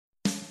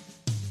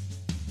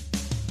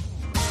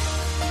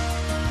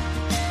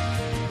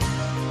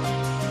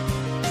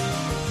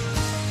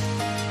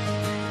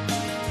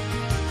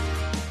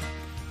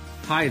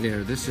Hi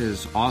there, this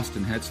is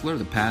Austin Hetzler,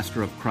 the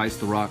pastor of Christ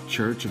the Rock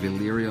Church of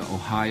Elyria,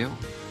 Ohio.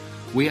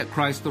 We at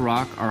Christ the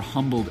Rock are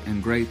humbled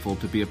and grateful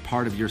to be a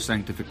part of your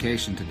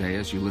sanctification today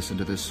as you listen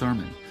to this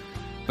sermon.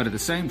 But at the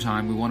same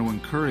time, we want to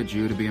encourage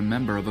you to be a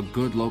member of a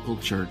good local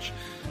church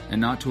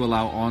and not to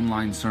allow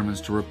online sermons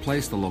to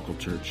replace the local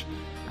church,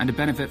 and to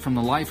benefit from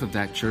the life of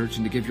that church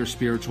and to give your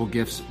spiritual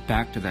gifts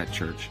back to that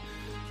church.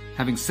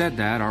 Having said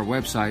that, our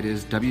website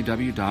is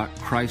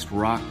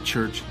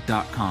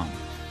www.christrockchurch.com.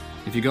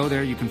 If you go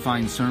there, you can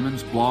find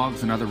sermons,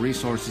 blogs, and other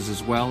resources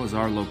as well as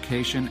our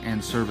location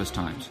and service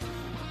times.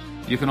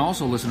 You can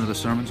also listen to the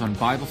sermons on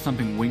Bible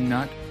Thumping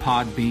Wingnut,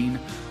 Podbean,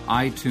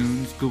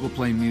 iTunes, Google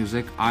Play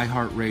Music,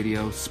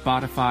 iHeartRadio,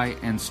 Spotify,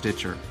 and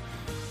Stitcher.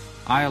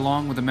 I,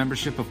 along with the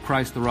membership of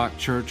Christ the Rock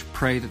Church,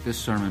 pray that this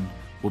sermon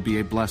will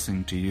be a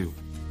blessing to you.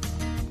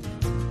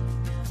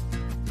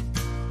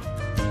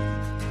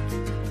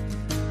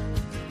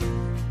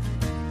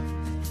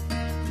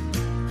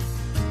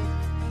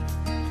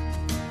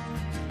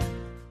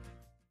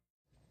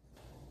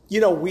 You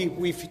know,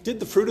 we did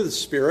the fruit of the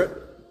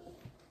Spirit.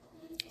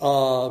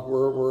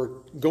 We're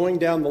going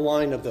down the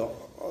line of the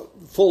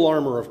full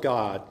armor of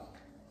God.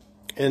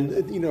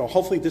 And, you know,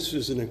 hopefully this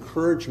is an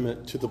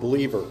encouragement to the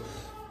believer.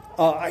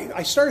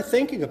 I started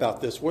thinking about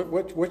this.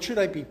 What should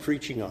I be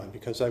preaching on?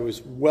 Because I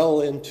was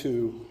well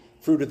into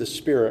fruit of the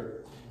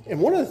Spirit.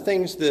 And one of the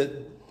things that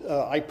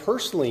I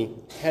personally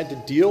had to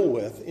deal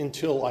with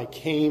until I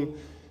came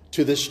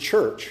to this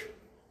church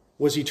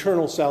was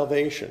eternal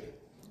salvation.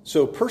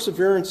 So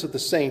perseverance of the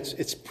saints,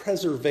 it's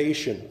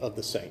preservation of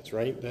the saints,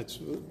 right?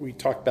 We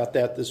talked about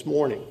that this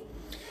morning.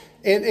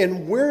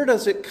 And where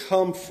does it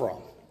come from,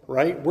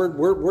 right?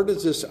 Where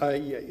does this,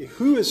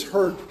 who has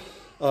heard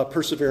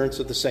perseverance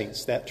of the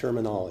saints, that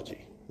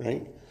terminology,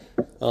 right?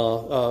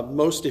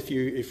 Most, if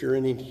you're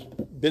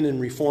been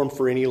in Reformed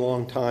for any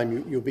long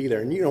time, you'll be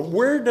there. And, you know,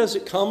 where does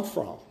it come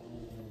from,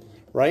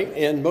 right?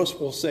 And most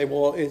will say,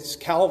 well, it's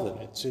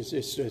Calvin.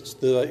 It's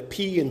the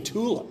pea and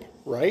tulip,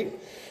 right?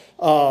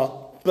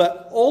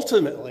 But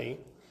ultimately,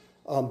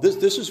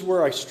 this is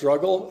where I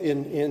struggle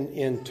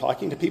in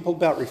talking to people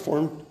about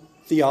Reformed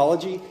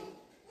theology.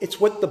 It's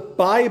what the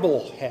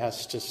Bible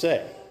has to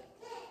say.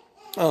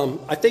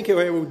 I think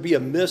it would be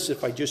amiss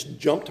if I just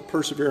jumped to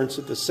perseverance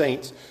of the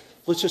saints.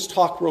 Let's just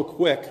talk real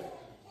quick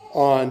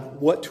on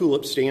what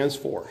TULIP stands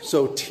for.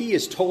 So T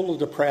is total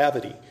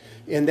depravity,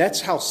 and that's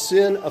how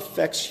sin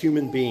affects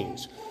human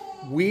beings.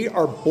 We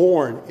are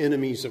born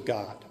enemies of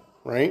God,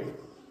 right?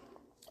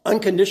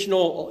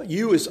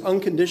 U is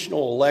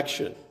unconditional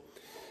election.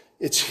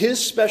 It's his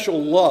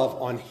special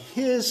love on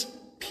his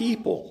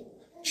people,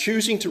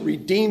 choosing to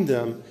redeem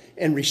them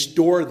and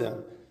restore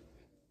them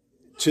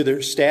to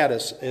their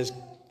status as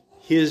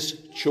his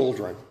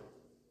children.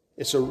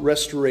 It's a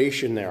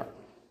restoration there.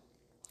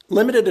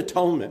 Limited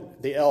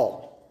atonement, the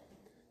L,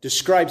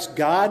 describes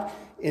God's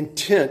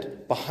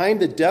intent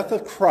behind the death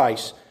of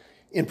Christ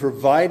in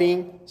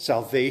providing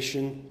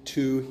salvation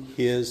to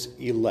his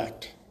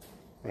elect,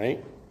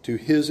 right? To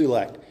his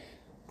elect.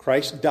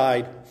 Christ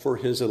died for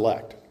his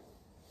elect.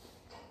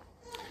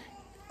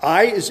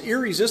 I is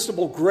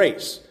irresistible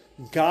grace,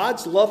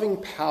 God's loving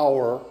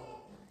power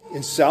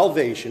in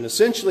salvation.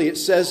 Essentially, it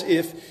says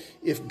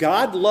if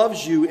God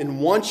loves you and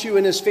wants you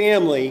in his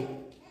family,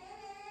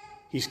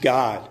 he's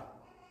God.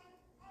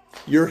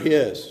 You're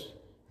his.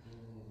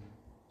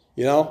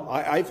 You know,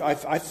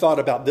 I've thought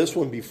about this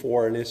one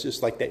before, and it's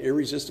just like that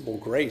irresistible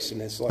grace,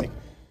 and it's like,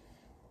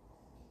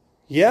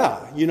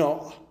 yeah, you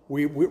know,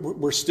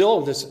 we're still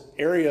in this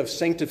area of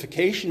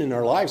sanctification in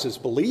our lives as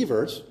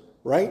believers,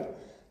 right?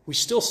 We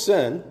still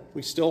sin,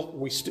 we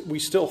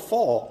still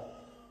fall,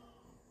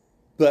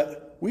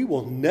 but we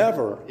will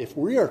never, if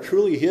we are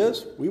truly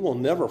his, we will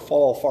never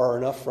fall far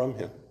enough from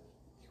him.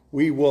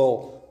 We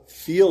will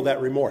feel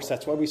that remorse.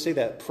 That's why we say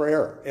that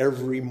prayer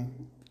every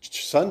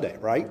Sunday,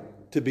 right?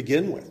 To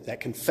begin with, that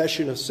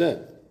confession of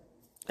sin.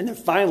 And then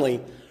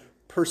finally,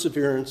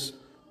 perseverance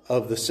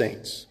of the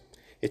saints.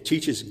 It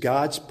teaches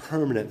God's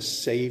permanent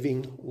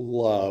saving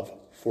love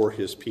for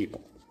his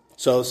people.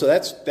 So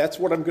that's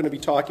what I'm going to be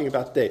talking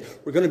about today.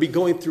 We're going to be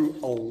going through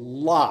a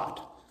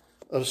lot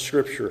of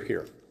scripture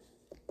here.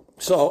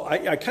 So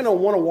I kind of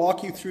want to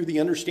walk you through the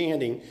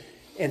understanding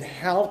and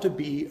how to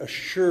be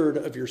assured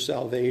of your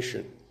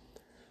salvation,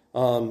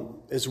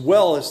 as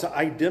well as to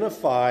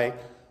identify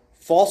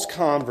false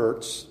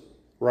converts,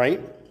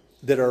 right,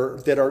 that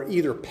are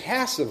either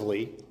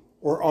passively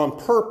or on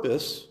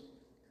purpose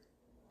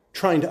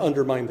trying to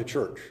undermine the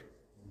church.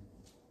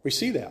 We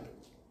see that.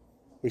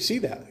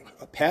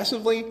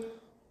 Passively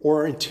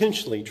or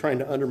intentionally trying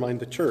to undermine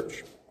the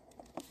church.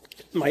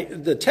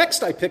 The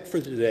text I picked for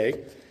today,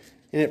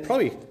 and it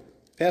probably,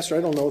 Pastor,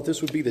 I don't know if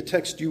this would be the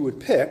text you would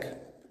pick,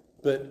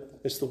 but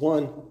it's the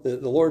one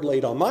that the Lord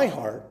laid on my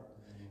heart,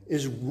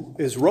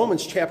 is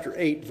Romans chapter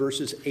 8,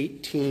 verses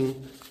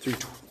 18 through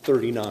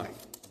 39.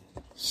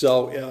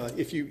 So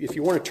if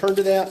you want to turn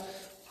to that,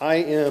 I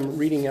am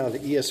reading out of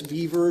the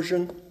ESV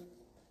version.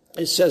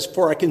 It says,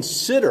 "For I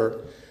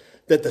consider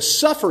that the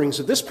sufferings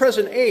of this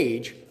present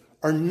age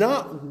are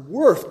not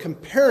worth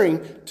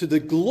comparing to the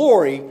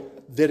glory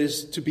that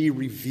is to be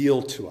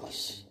revealed to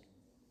us.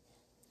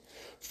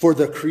 For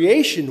the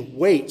creation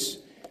waits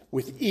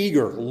with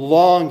eager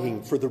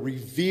longing for the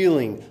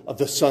revealing of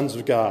the sons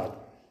of God.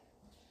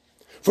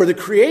 For the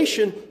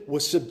creation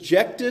was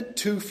subjected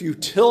to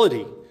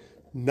futility,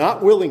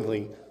 not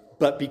willingly,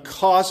 but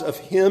because of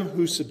him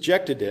who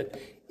subjected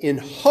it, in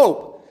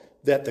hope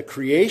that the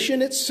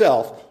creation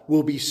itself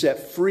will be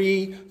set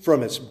free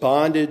from its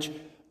bondage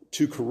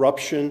to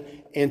corruption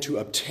and to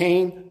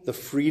obtain the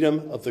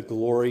freedom of the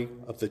glory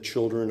of the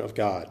children of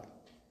God.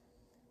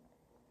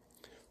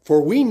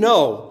 For we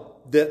know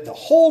that the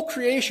whole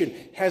creation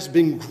has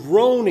been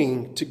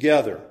groaning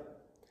together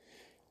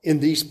in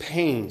these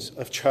pains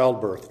of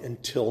childbirth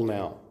until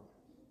now.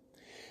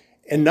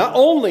 And not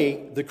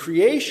only the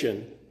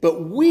creation,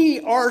 but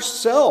we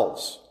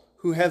ourselves,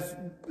 who have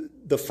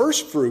the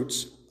first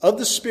fruits of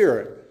the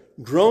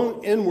Spirit,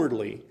 groan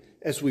inwardly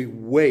as we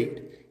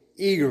wait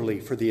eagerly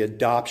for the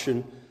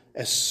adoption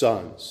as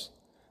sons,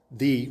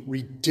 the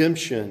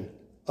redemption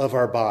of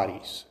our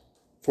bodies.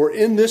 For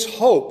in this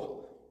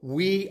hope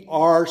we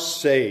are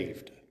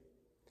saved.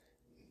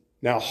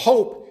 Now,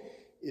 hope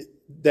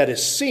that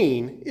is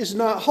seen is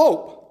not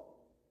hope.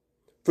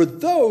 For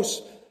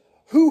those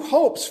who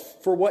hopes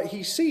for what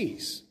he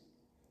sees.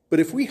 But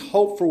if we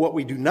hope for what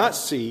we do not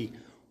see,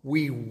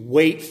 we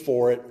wait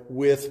for it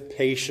with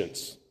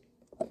patience.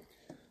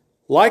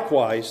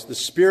 Likewise, the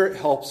Spirit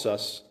helps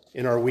us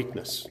in our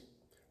weakness,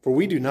 for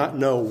we do not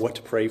know what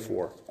to pray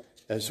for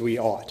as we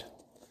ought.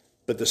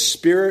 But the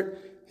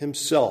Spirit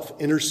himself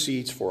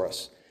intercedes for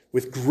us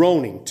with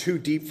groaning too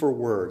deep for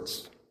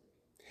words.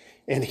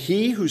 And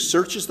he who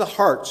searches the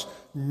hearts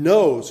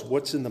knows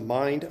what's in the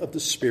mind of the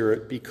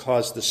Spirit,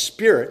 because the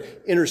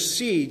Spirit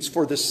intercedes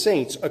for the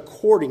saints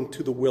according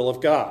to the will of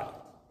God.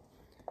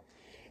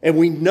 And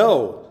we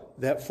know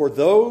that for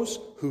those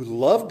who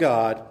love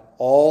God,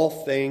 all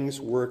things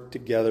work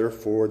together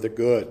for the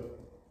good,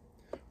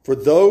 for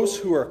those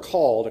who are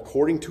called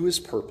according to his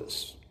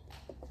purpose.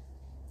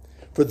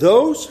 For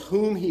those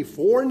whom he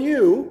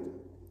foreknew,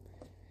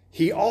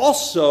 he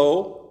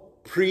also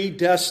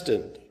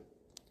predestined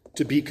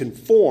to be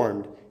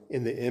conformed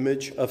in the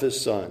image of his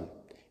Son,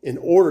 in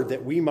order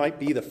that we might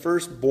be the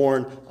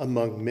firstborn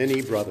among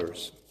many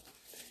brothers.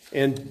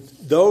 And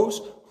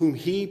those whom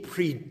he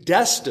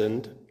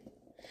predestined,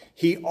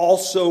 he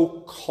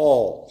also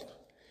called.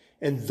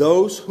 And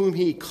those whom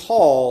he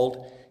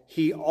called,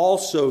 he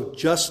also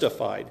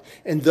justified.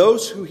 And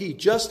those who he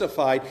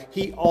justified,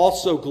 he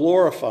also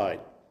glorified.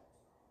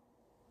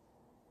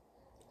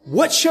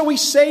 What shall we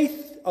say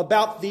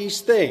about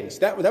these things?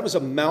 That was a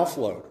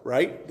mouthload,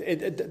 right?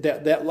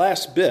 That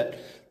last bit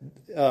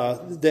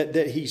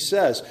that he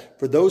says,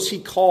 for those he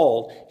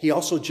called, he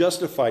also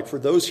justified. For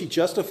those he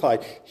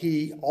justified,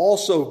 he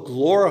also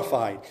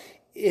glorified.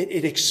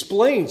 It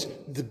explains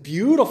the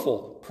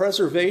beautiful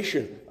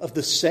preservation of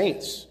the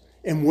saints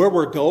and where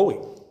we're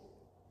going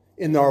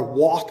in our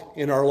walk,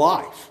 in our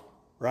life,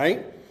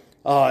 right?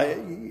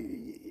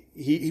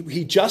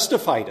 He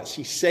justified us.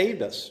 He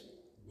saved us,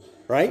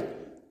 right?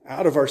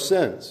 Out of our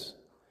sins.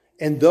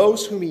 And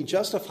those whom he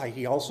justified,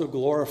 he also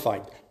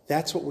glorified.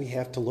 That's what we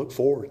have to look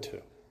forward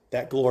to.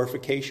 That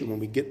glorification, when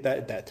we get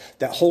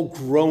that whole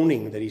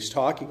groaning that he's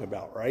talking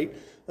about, right?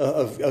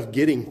 Of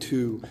getting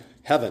to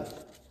heaven.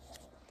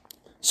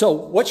 So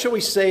what shall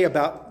we say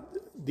about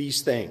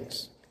these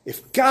things?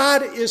 If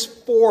God is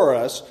for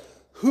us,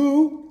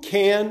 who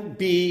can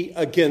be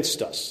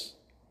against us?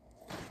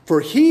 For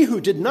he who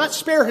did not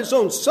spare his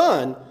own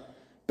Son,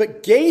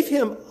 but gave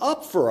him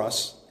up for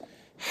us,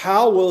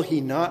 how will he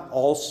not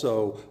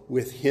also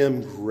with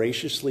him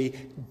graciously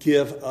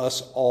give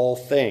us all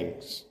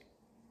things?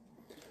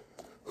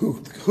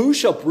 Who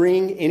shall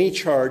bring any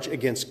charge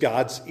against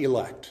God's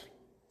elect?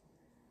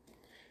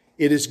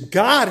 It is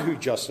God who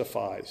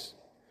justifies.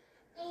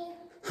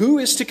 Who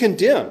is to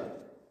condemn?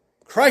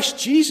 Christ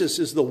Jesus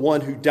is the one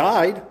who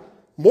died.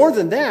 More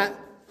than that,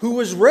 who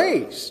was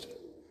raised,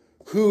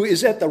 who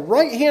is at the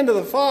right hand of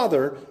the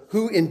Father,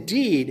 who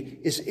indeed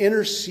is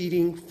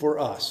interceding for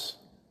us.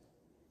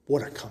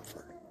 What a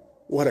comfort.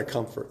 What a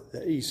comfort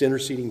that he's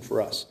interceding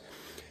for us.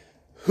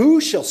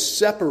 Who shall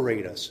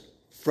separate us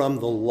from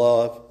the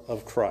love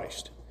of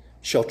Christ?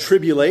 Shall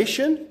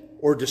tribulation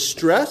or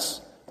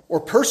distress or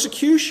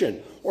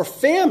persecution or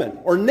famine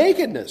or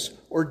nakedness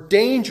or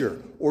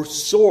danger or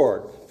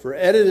sword? For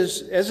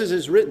as it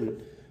is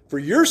written, for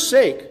your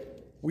sake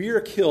we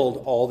are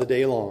killed all the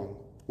day long.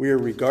 We are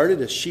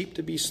regarded as sheep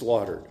to be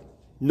slaughtered.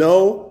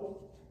 No,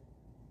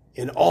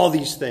 in all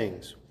these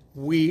things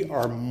we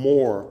are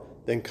more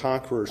than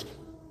conquerors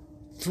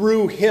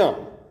through him,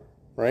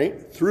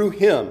 right? Through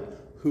him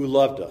who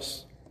loved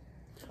us.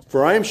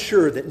 For I am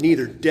sure that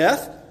neither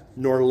death,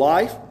 nor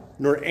life,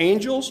 nor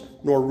angels,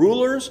 nor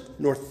rulers,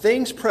 nor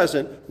things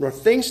present, nor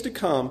things to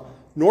come,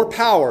 nor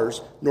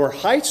powers, nor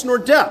heights, nor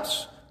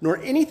depths, nor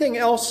anything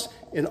else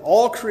in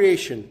all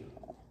creation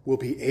will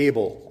be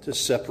able to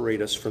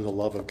separate us from the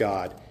love of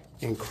God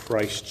in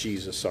Christ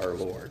Jesus our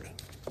Lord.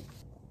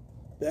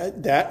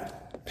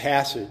 That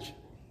passage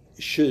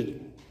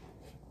should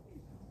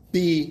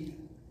be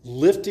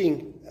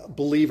lifting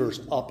believers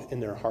up in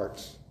their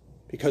hearts.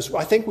 Because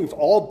I think we've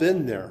all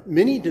been there.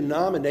 Many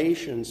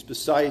denominations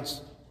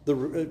besides the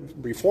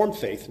Reformed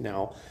faith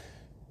now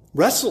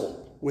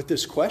wrestle with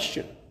this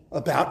question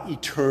about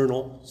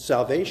eternal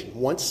salvation.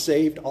 Once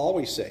saved,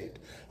 always saved.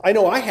 I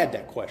know I had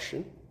that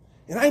question,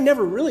 and I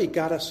never really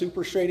got a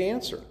super straight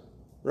answer,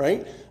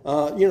 right?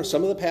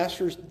 Some of the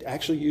pastors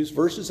actually use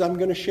verses I'm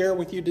going to share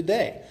with you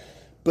today.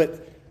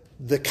 But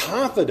the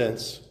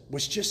confidence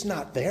was just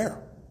not there,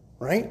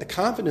 right? The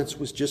confidence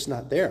was just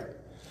not there.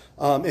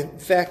 In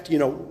fact,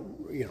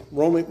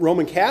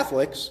 Roman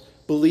Catholics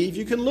believe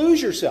you can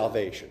lose your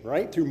salvation,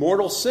 right, through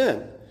mortal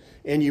sin.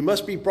 And you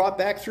must be brought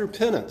back through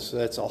penance.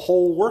 That's a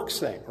whole works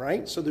thing,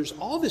 right? So there's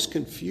all this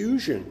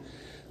confusion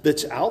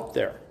that's out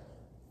there.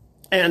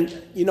 And,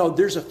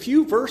 there's a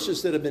few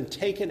verses that have been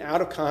taken out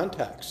of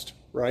context,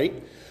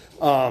 right,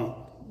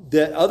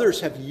 that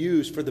others have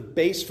used for the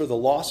base for the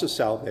loss of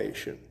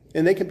salvation.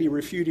 And they can be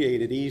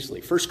refuted easily.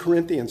 1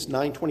 Corinthians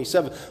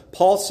 9:27,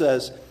 Paul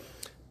says,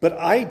 "But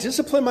I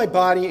discipline my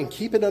body and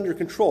keep it under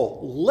control,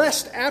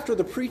 lest after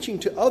the preaching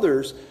to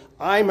others,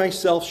 I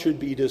myself should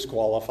be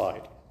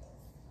disqualified."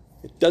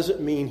 It doesn't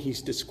mean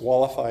he's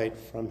disqualified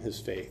from his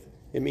faith.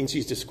 It means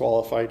he's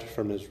disqualified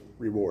from his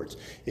rewards.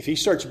 If he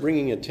starts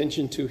bringing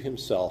attention to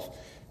himself,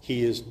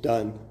 he has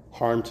done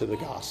harm to the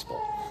gospel.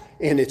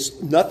 And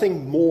it's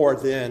nothing more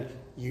than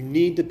you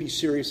need to be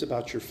serious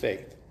about your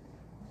faith.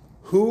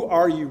 Who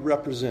are you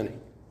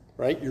representing?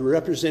 Right? You're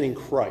representing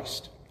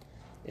Christ.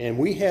 And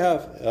we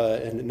have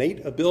an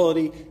innate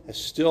ability as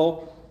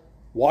still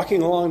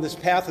walking along this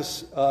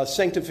path of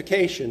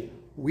sanctification,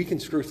 we can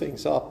screw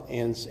things up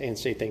and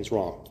say things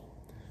wrong.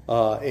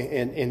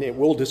 And it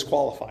will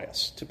disqualify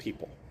us to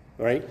people,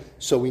 right?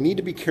 So we need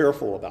to be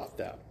careful about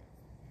that.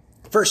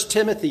 1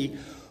 Timothy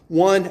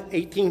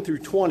 1:18 through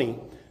 20,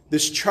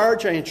 "This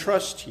charge I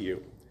entrust to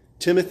you,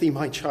 Timothy,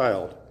 my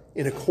child,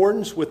 in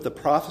accordance with the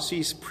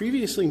prophecies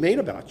previously made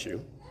about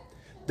you,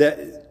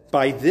 that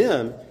by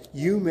them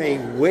you may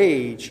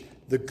wage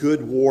the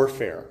good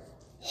warfare,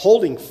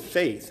 holding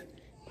faith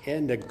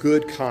and a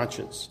good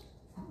conscience.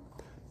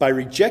 By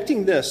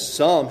rejecting this,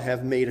 some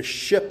have made a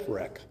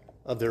shipwreck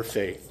of their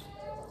faith.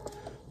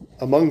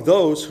 Among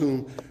those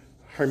whom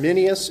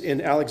Hymenaeus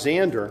and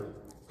Alexander,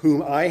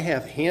 whom I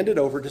have handed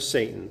over to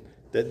Satan,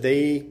 that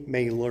they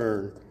may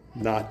learn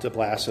not to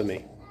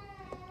blaspheme."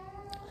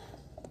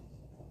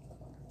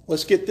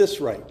 Let's get this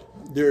right.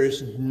 There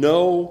is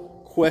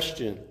no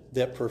question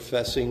that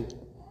professing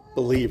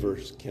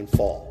believers can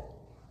fall,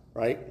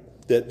 right?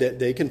 That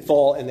they can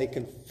fall, and they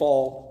can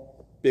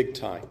fall big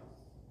time.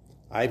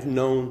 I've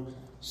known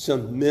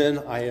some men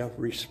I have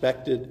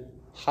respected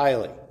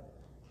highly,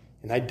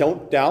 and I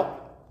don't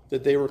doubt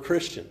that they were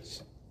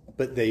Christians,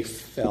 but they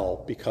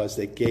fell because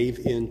they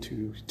gave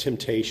into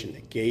temptation.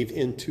 They gave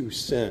into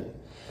sin.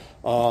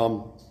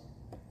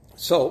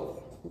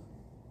 So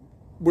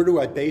where do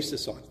I base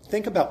this on?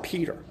 Think about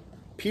Peter.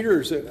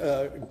 Peter's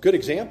a good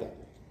example.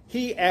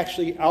 He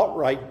actually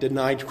outright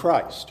denied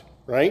Christ,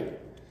 right?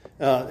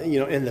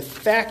 And the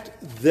fact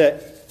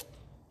that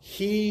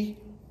he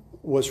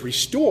was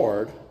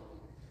restored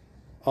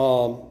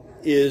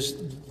is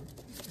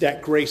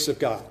that grace of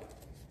God,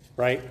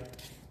 right?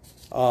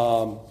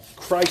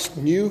 Christ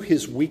knew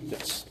his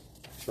weakness,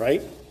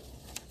 right?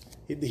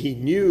 He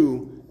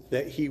knew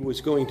that he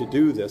was going to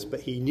do this, but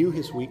he knew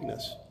his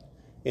weakness.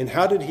 And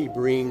how did he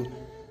bring,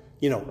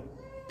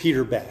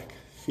 Peter back?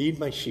 Feed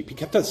my sheep. He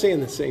kept on saying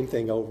the same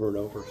thing over and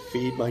over.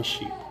 Feed my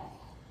sheep.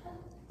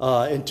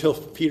 Until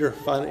Peter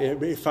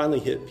finally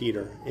hit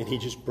Peter, and he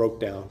just broke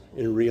down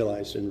and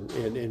realized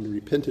and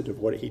repented of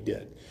what he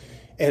did.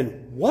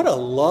 And what a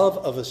love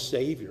of a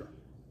Savior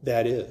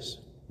that is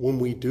when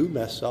we do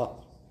mess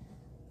up.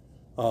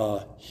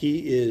 He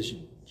is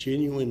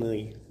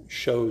genuinely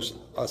shows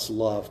us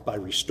love by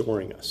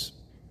restoring us.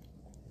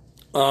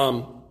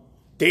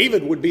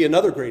 David would be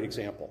another great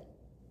example.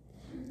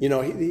 He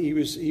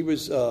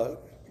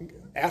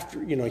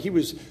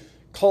was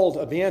called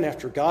a man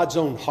after God's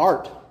own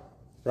heart,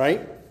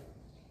 right?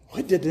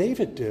 What did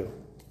David do?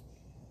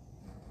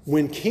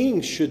 When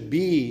kings should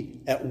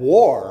be at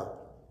war,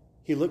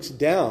 he looks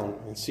down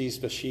and sees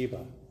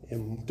Bathsheba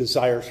and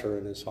desires her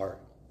in his heart.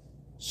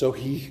 So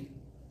he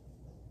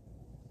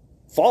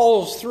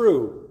follows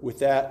through with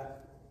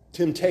that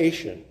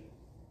temptation,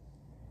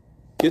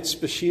 gets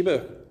Bathsheba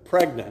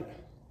pregnant.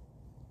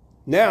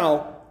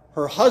 Now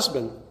her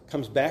husband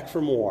comes back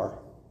from war,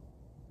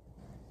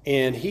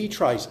 and he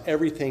tries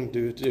everything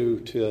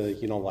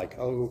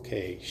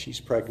okay, she's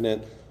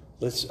pregnant.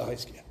 That's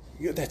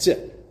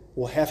it.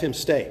 We'll have him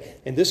stay.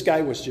 And this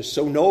guy was just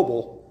so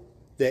noble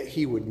that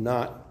he would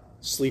not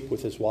sleep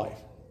with his wife,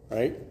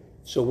 right?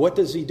 So what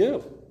does he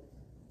do?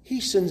 He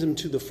sends him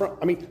to the front.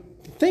 I mean,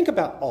 think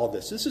about all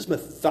this. This is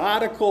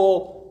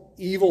methodical,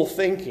 evil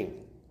thinking,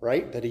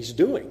 right, that he's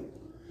doing.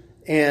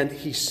 And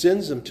he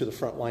sends him to the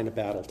front line of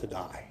battle to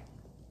die.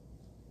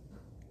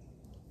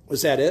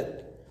 Was that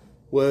it?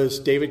 Was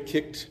David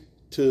kicked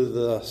to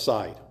the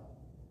side?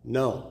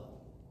 No.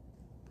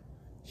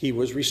 he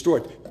was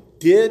restored.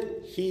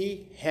 Did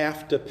he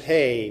have to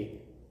pay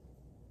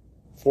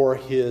for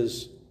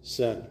his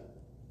sin?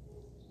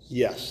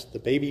 Yes. The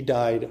baby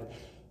died.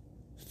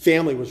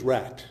 Family was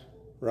wrecked,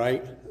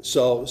 right?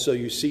 So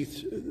you see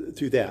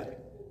through that.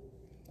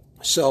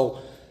 So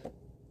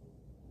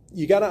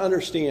you got to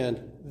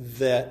understand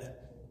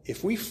that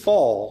if we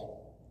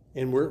fall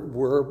and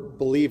we're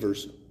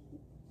believers,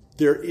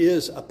 there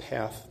is a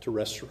path to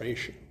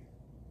restoration.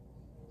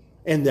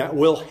 And that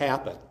will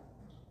happen.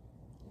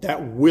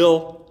 That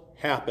will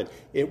happen.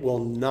 It will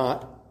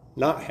not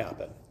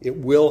happen. It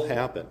will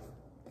happen.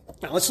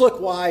 Now let's look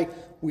why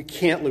we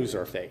can't lose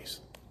our faith.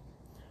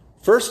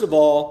 First of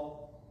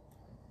all,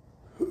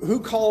 who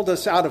called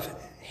us out of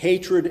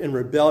hatred and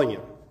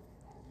rebellion?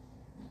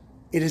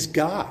 It is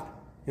God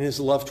and his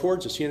love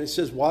towards us. And it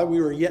says, while we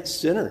were yet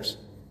sinners,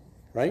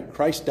 right?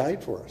 Christ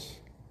died for us.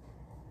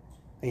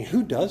 I mean,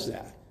 who does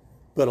that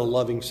but a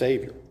loving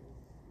Savior?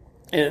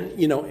 And,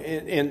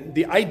 and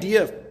the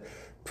idea of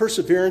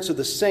perseverance of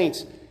the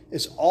saints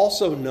is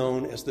also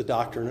known as the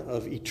doctrine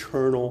of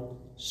eternal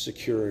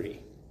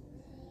security.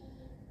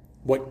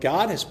 What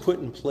God has put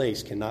in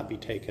place cannot be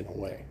taken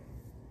away.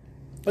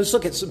 Let's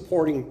look at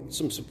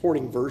some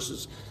supporting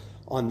verses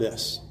on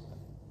this.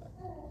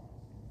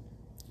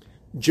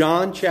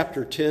 John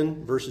chapter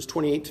 10, verses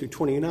 28 through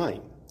 29.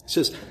 It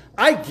says,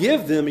 I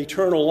give them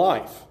eternal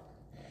life,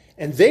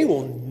 and they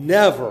will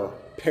never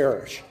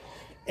perish,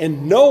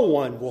 and no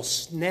one will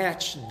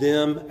snatch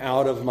them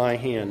out of my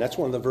hand. That's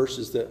one of the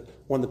verses that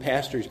one of the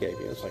pastors gave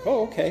me. It's like,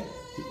 oh, okay.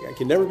 I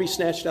can never be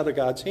snatched out of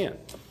God's hand.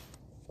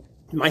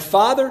 My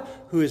Father,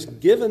 who has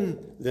given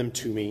them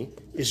to me,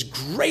 is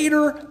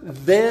greater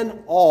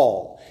than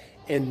all,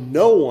 and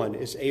no one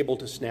is able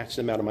to snatch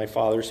them out of my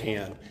Father's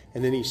hand.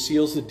 And then he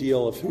seals the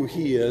deal of who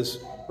he is,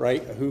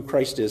 right? Who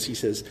Christ is. He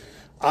says,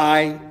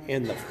 I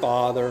and the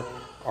Father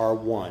are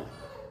one.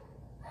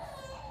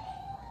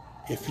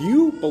 If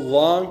you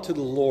belong to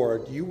the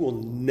Lord, you will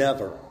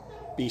never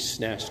be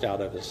snatched out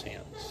of his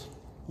hands.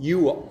 You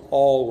will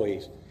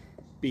always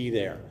be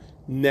there.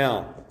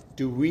 Now,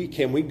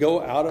 can we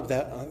go out of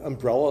that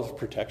umbrella of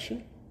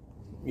protection?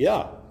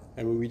 Yeah.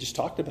 I mean, we just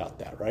talked about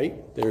that,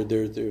 right?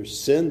 There's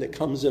sin that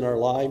comes in our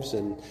lives,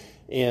 and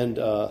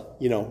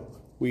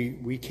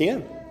we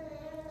can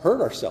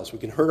hurt ourselves. We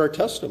can hurt our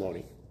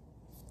testimony.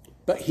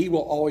 But he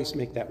will always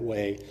make that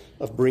way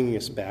of bringing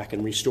us back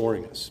and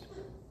restoring us.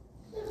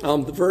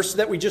 The verse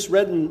that we just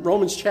read in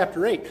Romans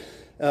chapter 8,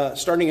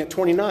 starting at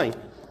 29.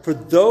 For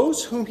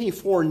those whom he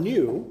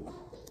foreknew,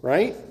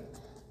 right?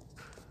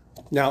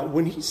 Now,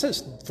 when he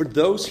says, for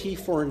those he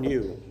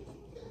foreknew,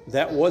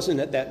 that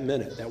wasn't at that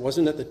minute. That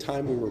wasn't at the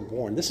time we were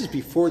born. This is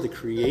before the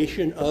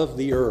creation of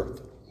the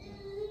earth.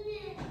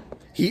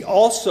 He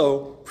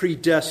also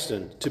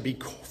predestined to be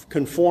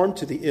conformed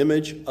to the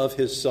image of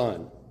his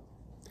Son,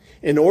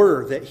 in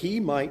order that he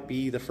might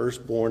be the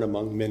firstborn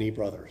among many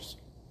brothers.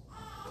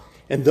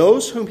 And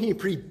those whom he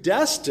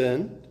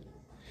predestined,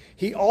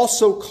 he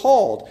also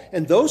called.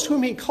 And those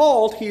whom he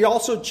called, he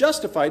also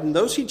justified. And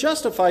those he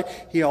justified,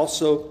 he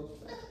also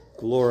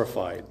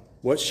glorified.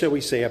 What shall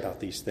we say about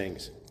these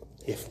things?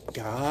 If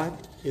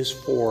God is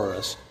for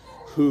us,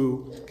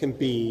 who can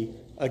be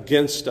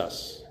against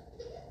us?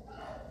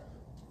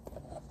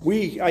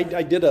 I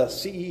did a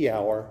CE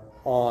hour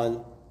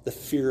on the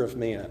fear of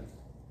man.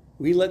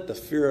 We let the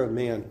fear of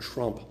man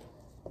trump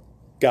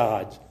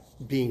God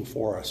being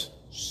for us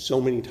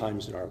so many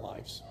times in our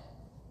lives.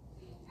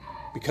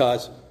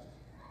 Because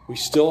we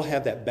still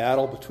have that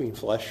battle between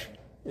flesh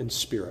and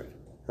spirit,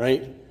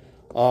 right?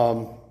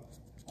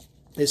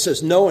 It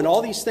says, no, in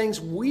all these things,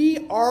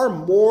 we are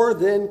more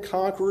than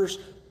conquerors.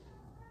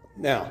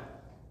 Now,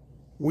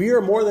 we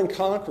are more than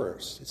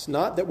conquerors. It's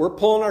not that we're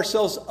pulling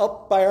ourselves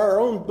up by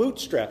our own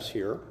bootstraps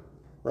here,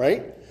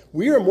 right?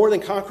 We are more than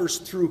conquerors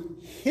through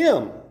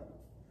him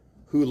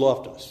who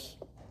loved us.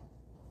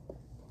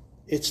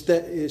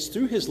 It's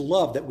through his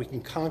love that we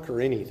can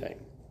conquer anything.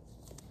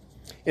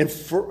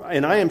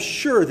 And I am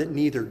sure that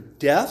neither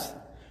death,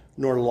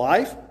 nor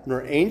life,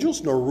 nor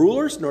angels, nor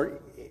rulers, nor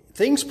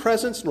things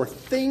present, nor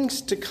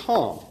things to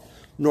come,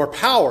 nor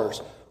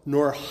powers,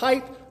 nor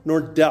height,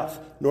 nor depth,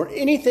 nor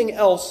anything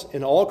else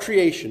in all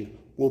creation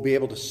will be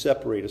able to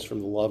separate us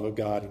from the love of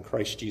God in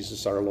Christ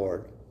Jesus our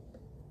Lord.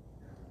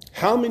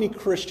 How many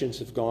Christians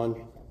have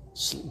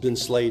been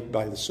slayed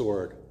by the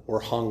sword, or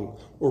hung,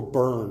 or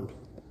burned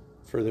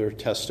for their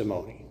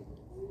testimony?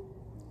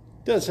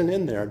 Doesn't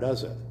end there,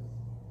 does it?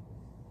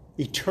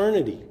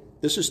 Eternity.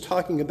 This is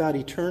talking about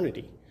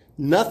eternity.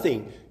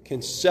 Nothing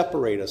can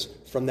separate us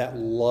from that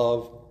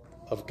love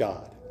of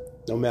God.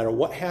 No matter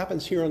what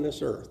happens here on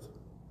this earth,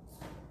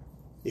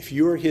 if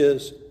you are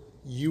his,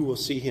 you will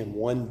see him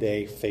one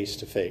day face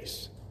to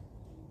face.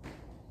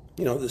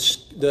 You know,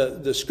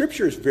 the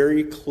scripture is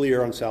very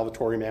clear on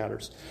salvatory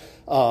matters.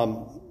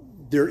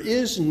 There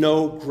is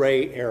no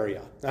gray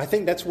area. And I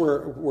think that's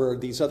where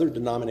these other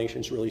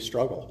denominations really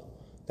struggle.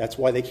 That's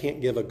why they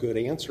can't give a good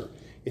answer.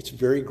 It's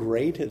very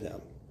gray to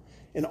them.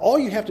 And all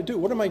you have to do,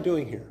 what am I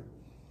doing here?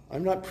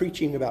 I'm not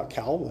preaching about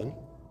Calvin.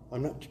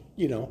 I'm not,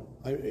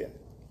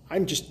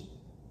 I'm just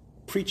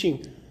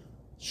preaching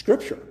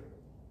Scripture,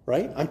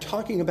 right? I'm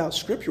talking about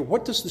Scripture.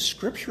 What does the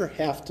Scripture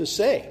have to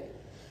say?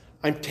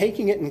 I'm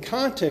taking it in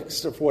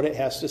context of what it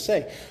has to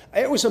say.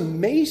 It was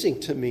amazing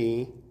to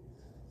me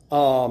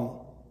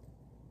how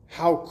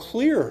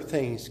clear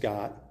things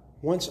got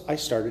once I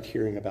started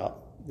hearing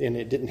about, and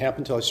it didn't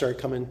happen until I started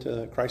coming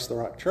to Christ the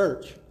Rock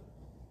Church.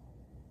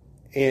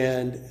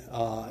 And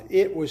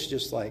it was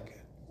just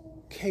like,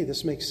 okay,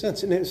 this makes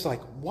sense. And it was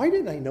like, why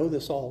didn't I know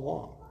this all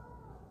along?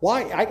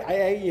 Why?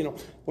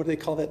 What do they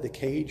call that? The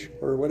cage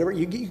or whatever.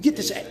 You get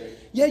this,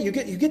 you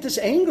get this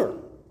anger.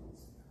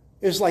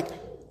 It's like,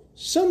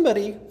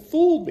 somebody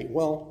fooled me.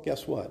 Well,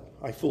 guess what?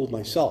 I fooled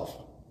myself.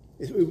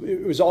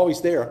 It was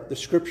always there. The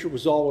Scripture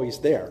was always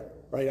there,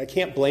 right? I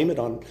can't blame it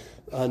on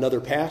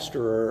another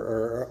pastor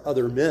or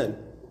other men,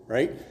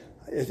 right?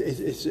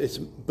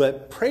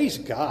 But praise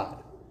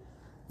God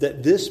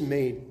that this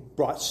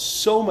brought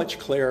so much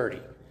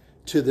clarity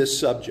to this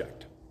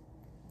subject.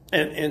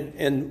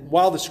 And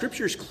while the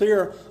Scripture is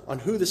clear on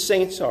who the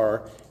saints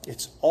are,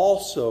 it's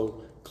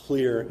also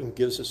clear and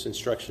gives us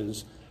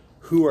instructions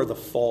who are the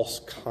false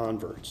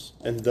converts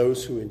and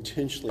those who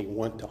intentionally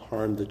want to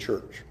harm the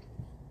church.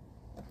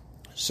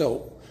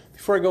 So,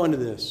 before I go into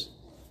this,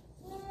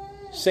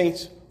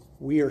 saints,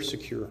 we are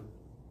secure.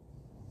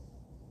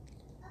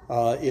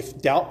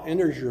 If doubt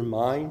enters your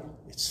mind,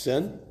 it's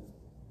sin.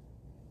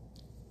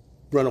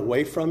 Run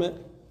away from it.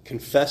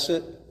 Confess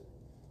it.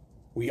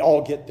 We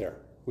all get there.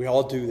 We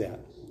all do that.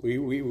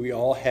 We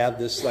all have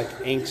this like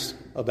angst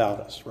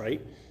about us,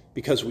 right?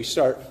 Because we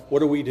start, what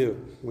do?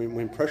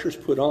 When pressure's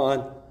put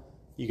on,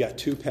 you got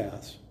two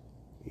paths.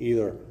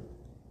 Either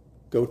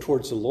go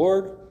towards the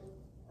Lord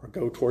or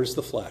go towards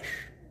the flesh,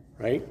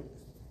 right?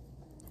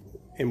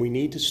 And we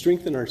need to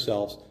strengthen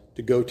ourselves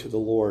to go to the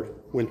Lord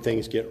when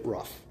things get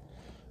rough.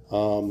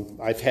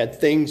 I've had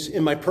things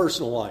in my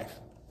personal life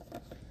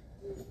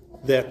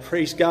that,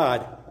 praise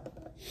God,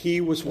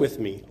 He was with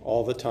me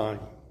all the time.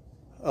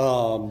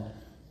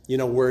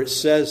 Where it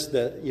says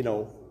that,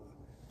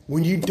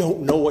 when you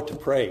don't know what to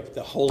pray,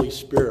 the Holy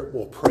Spirit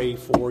will pray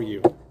for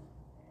you.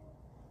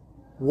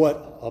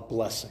 What a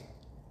blessing.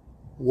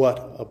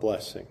 What a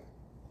blessing.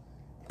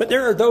 But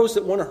there are those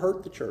that want to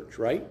hurt the church,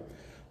 right?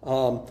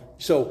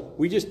 So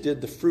we just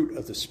did the fruit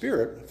of the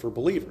Spirit for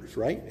believers,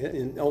 right?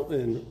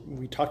 And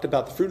we talked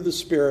about the fruit of the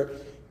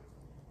Spirit.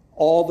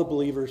 All the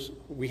believers,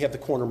 we have the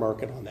corner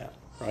market on that,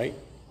 right?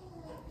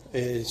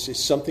 It's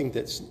something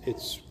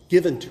it's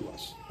given to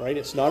us, right?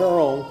 It's not our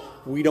own.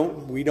 We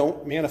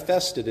don't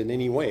manifest it in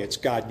any way. It's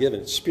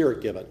God-given. It's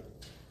Spirit-given.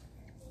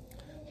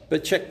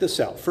 But check this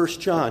out.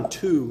 1 John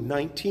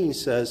 2:19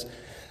 says,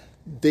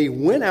 "They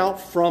went out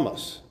from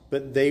us,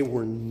 but they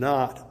were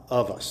not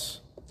of us.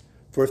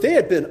 For if they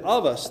had been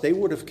of us, they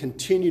would have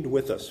continued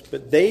with us.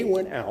 But they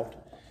went out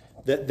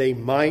that they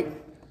might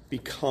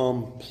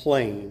become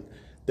plain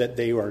that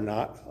they are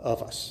not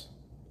of us.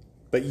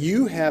 But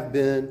you have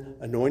been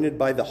anointed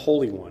by the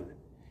Holy One,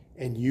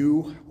 and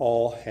you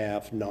all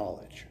have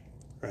knowledge."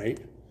 Right?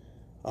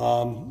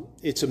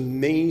 It's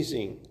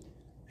amazing.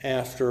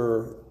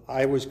 After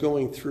I was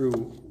going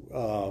through,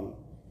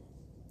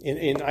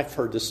 and I've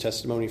heard this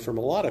testimony from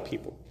a lot of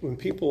people. When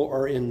people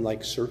are in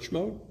like search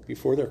mode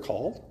before they're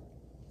called,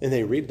 and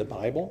they read the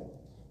Bible,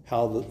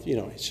 how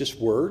it's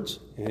just words,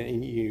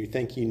 and you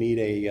think you need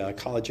a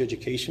college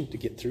education to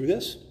get through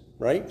this,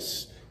 right?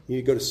 You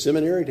need to go to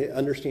seminary to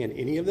understand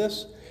any of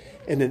this.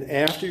 And then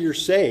after you're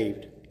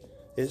saved,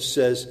 it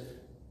says,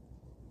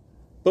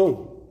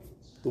 boom,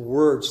 the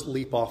words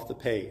leap off the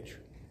page.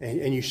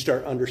 And you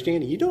start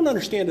understanding. You don't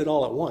understand it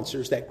all at once.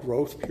 There's that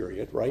growth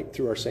period, right,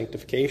 through our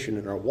sanctification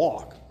and our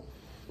walk.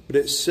 But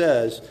it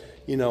says,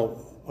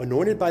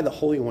 anointed by the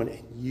Holy One,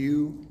 and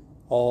you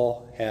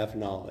all have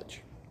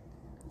knowledge.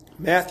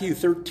 Matthew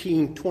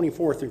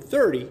 13:24 through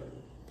 30,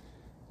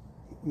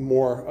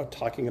 more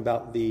talking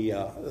about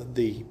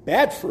the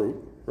bad fruit,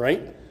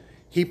 right?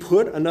 He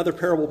put another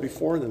parable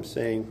before them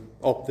saying,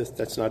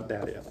 that's not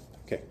bad yet.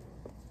 Okay,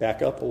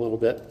 back up a little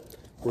bit.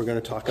 We're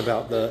going to talk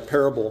about the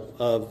parable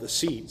of the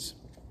seeds.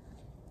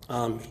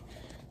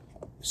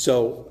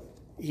 So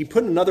he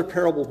put another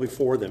parable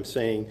before them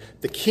saying,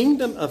 "The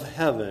kingdom of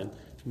heaven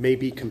may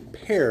be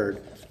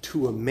compared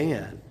to a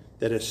man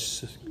that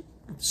has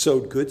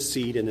sowed good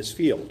seed in his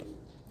field.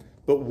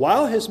 But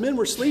while his men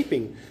were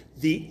sleeping,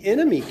 the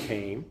enemy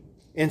came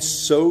and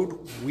sowed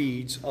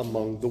weeds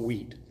among the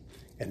wheat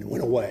and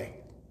went away."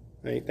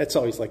 Right? That's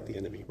always like the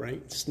enemy,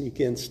 right?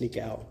 Sneak in, sneak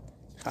out.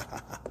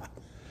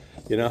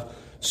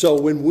 So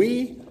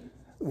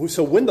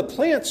when the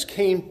plants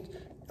came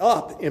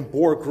up and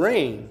bore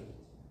grain,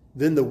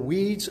 then the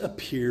weeds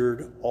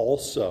appeared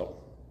also.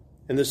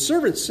 And the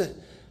servants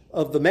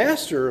of the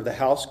master of the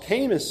house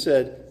came and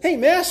said, "Hey,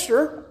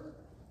 master,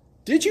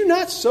 did you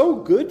not sow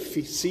good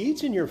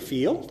seeds in your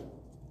field?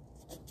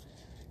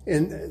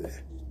 And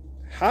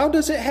how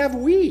does it have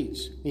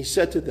weeds?" He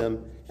said to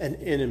them, "An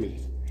enemy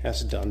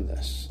has done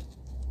this."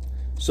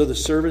 So the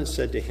servant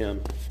said to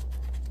him,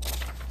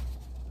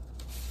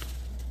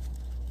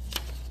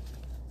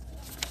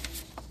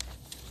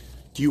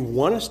 Do you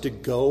want us to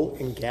go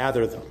and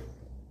gather them?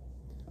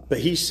 But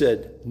he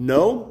said,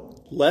 no,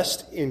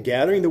 lest in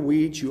gathering the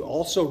weeds you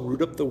also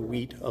root up the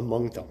wheat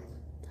among them.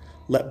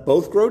 Let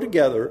both grow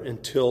together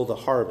until the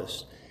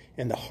harvest.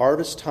 And the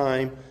harvest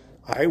time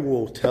I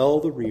will tell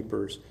the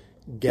reapers,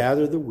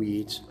 gather the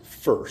weeds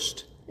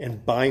first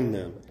and bind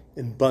them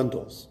in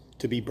bundles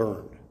to be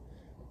burned.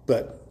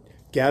 But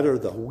gather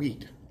the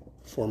wheat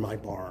for my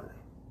barn.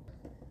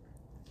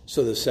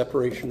 So the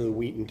separation of the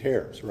wheat and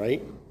tares,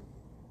 right?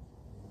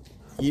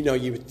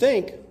 You would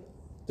think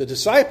the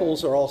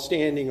disciples are all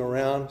standing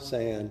around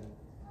saying,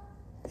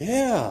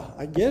 yeah,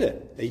 I get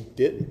it. They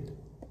didn't.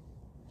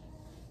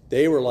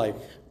 They were like,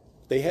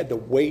 they had to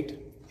wait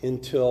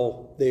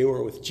until they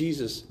were with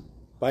Jesus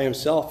by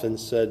himself and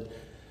said,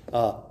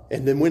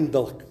 and then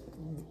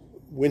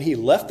when he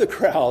left the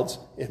crowds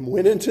and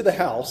went into the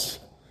house,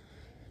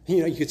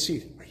 you could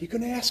see, are you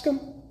going to ask him?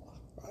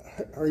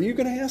 Are you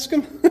going to ask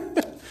him?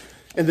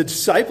 And the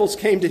disciples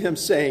came to him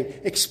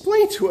saying,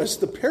 explain to us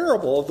the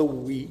parable of the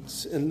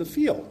weeds in the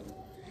field.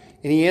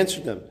 And he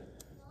answered them,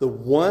 the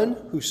one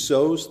who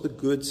sows the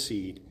good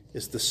seed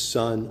is the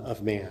Son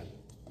of Man.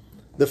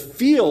 The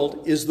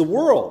field is the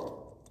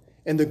world,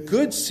 and the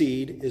good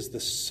seed is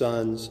the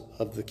sons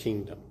of the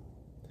kingdom.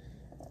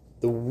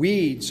 The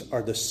weeds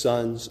are the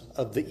sons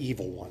of the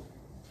evil one,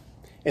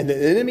 and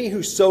the enemy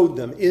who sowed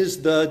them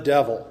is the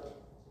devil.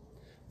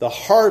 The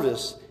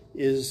harvest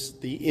is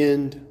the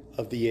end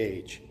of the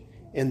age,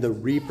 and the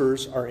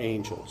reapers are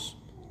angels.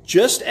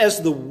 Just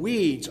as the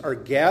weeds are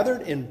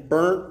gathered and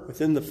burnt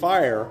within the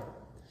fire,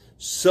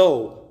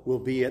 so will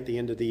be at the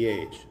end of the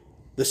age.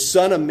 The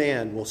Son of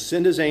Man will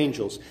send his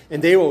angels,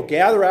 and they will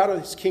gather out of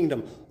his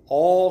kingdom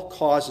all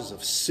causes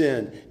of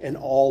sin and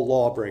all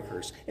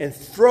lawbreakers, and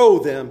throw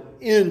them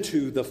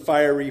into the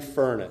fiery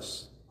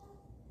furnace.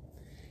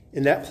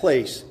 In that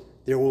place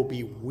there will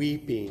be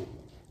weeping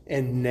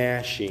and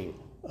gnashing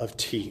of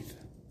teeth.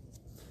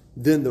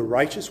 Then the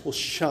righteous will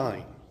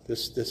shine.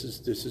 This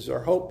is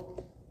our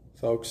hope,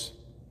 folks.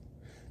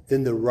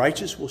 Then the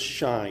righteous will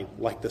shine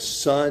like the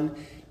sun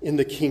in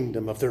the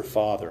kingdom of their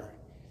Father.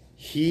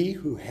 He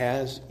who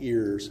has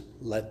ears,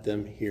 let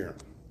them hear.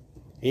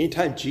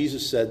 Anytime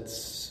Jesus said,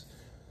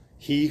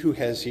 he who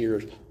has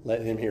ears,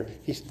 let him hear.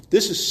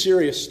 This is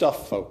serious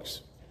stuff,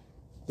 folks.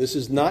 This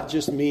is not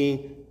just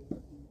me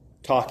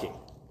talking.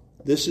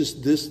 This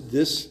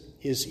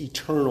is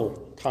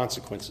eternal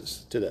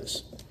consequences to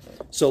this.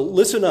 So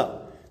listen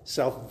up.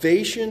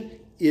 Salvation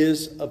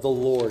is of the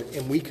Lord,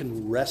 and we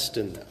can rest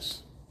in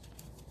this.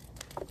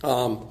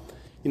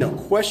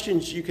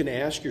 Questions you can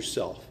ask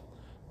yourself.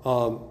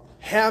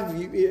 Have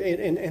you,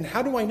 and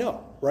how do I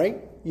know, right?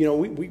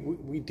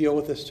 We deal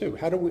with this too.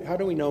 How do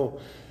we know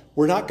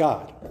we're not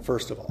God,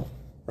 first of all,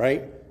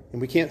 right? And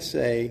we can't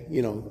say,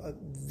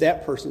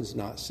 that person's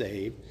not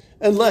saved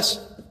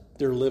unless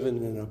they're living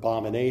in an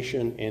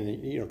abomination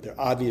and, they're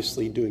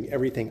obviously doing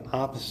everything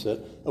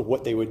opposite of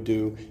what they would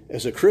do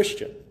as a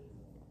Christian.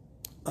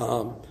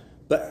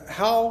 But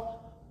how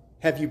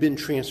have you been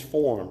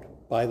transformed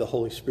by the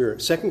Holy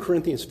Spirit? 2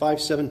 Corinthians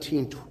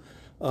 5:17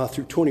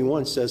 through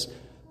 21 says,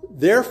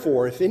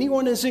 therefore, if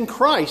anyone is in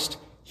Christ,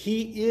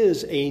 he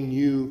is a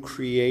new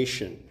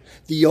creation.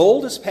 The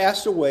old has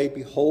passed away.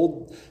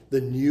 Behold,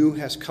 the new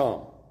has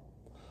come.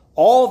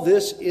 All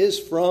this is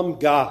from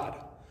God,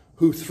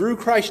 who through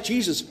Christ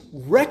Jesus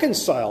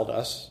reconciled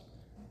us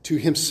to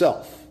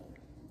himself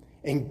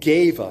and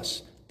gave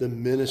us the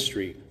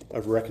ministry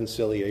of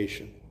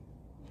reconciliation.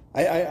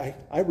 I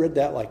read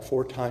that like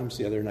 4 times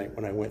the other night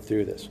when I went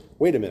through this.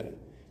 Wait a minute.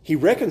 He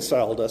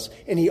reconciled us,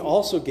 and he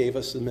also gave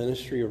us the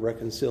ministry of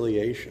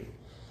reconciliation.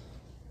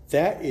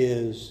 That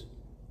is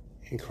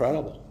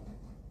incredible.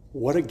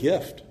 What a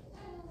gift.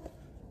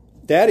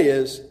 That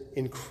is,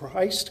 in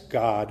Christ,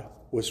 God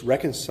was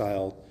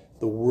reconciled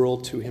the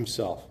world to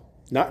himself,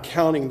 not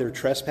counting their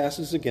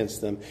trespasses against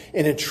them,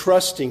 and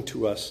entrusting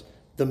to us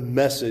the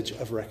message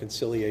of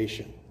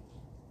reconciliation.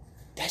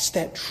 That's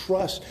that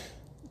trust.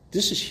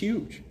 This is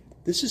huge.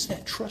 This is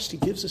that trust he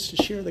gives us to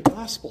share the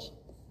gospel.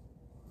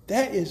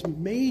 That is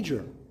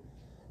major.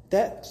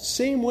 That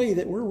same way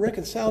that we're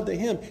reconciled to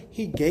him,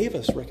 he gave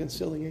us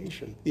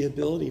reconciliation, the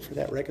ability for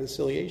that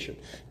reconciliation.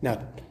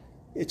 Now,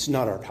 it's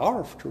not our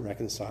power to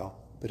reconcile,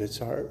 but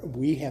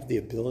we have the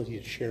ability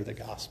to share the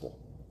gospel,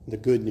 the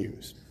good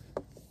news.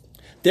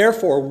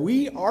 Therefore,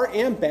 we are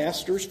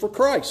ambassadors for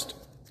Christ,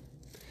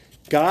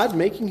 God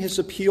making his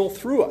appeal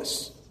through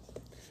us.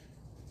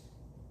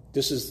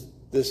 This is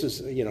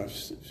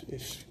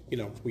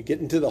we get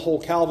into the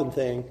whole Calvin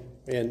thing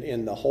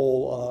and the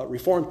whole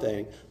Reform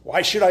thing.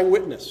 Why should I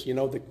witness?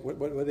 What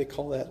do they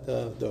call that?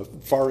 The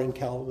far-end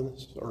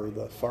Calvinists or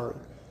the far...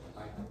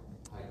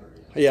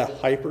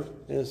 hyper.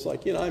 And it's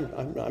like,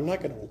 I'm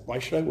not going to... Why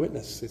should I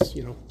witness? It's,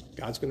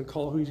 God's going to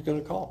call who he's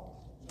going to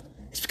call.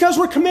 It's because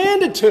we're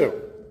commanded to.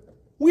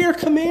 We are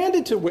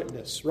commanded to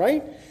witness,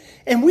 right?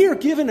 And we are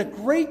given a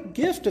great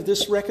gift of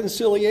this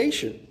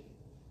reconciliation.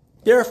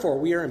 Therefore,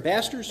 we are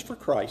ambassadors for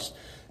Christ,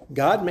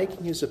 God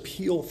making his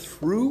appeal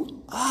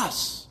through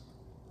us.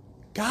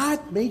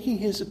 God making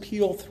his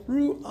appeal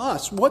through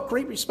us. What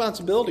great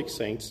responsibility,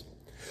 saints.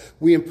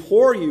 We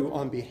implore you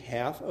on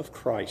behalf of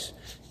Christ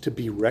to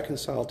be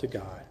reconciled to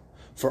God.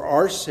 For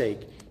our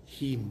sake,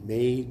 he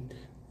made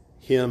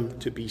him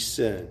to be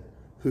sin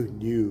who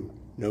knew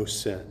no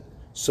sin,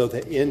 so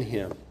that in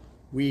him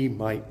we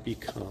might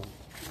become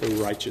the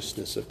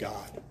righteousness of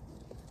God.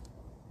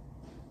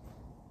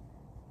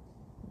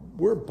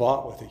 We're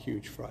bought with a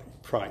huge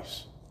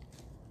price.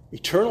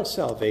 Eternal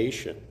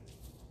salvation.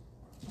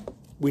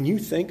 When you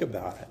think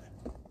about it,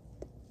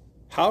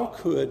 how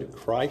could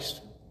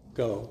Christ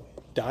go,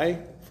 die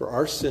for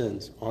our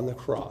sins on the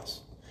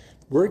cross?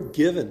 We're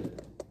given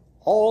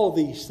all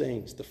these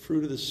things, the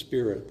fruit of the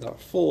Spirit, the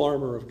full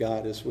armor of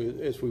God as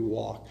we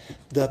walk,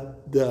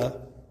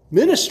 the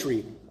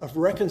ministry of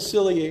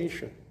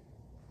reconciliation.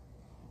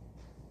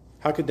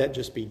 How could that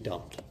just be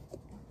dumped?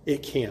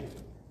 It can't,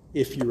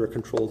 if you are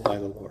controlled by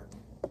the Lord.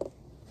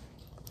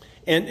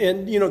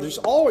 And there's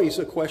always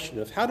a question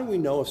of how do we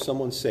know if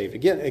someone's saved?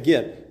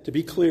 Again, to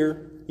be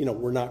clear,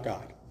 we're not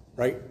God,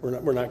 right?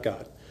 We're not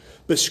God.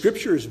 But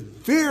Scripture is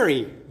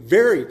very,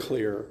 very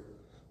clear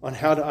on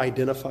how to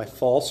identify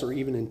false or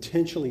even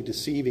intentionally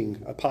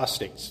deceiving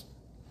apostates.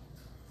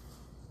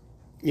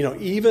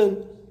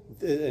 Even,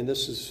 and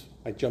this is,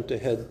 I jumped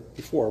ahead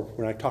before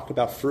when I talked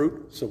about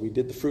fruit. So we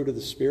did the fruit of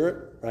the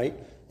Spirit, right?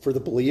 For the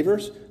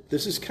believers,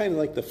 this is kind of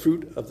like the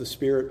fruit of the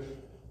Spirit,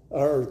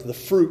 or the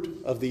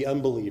fruit of the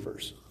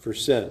unbelievers for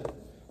sin.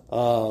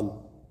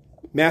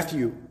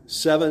 Matthew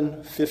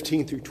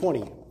 7:15 through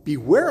 20.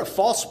 Beware of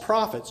false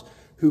prophets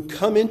who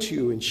come into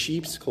you in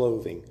sheep's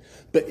clothing,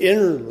 but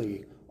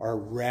inwardly are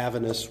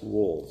ravenous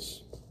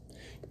wolves.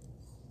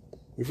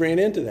 We've ran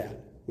into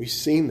that. We've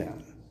seen that.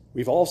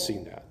 We've all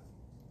seen that.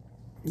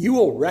 You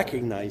will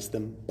recognize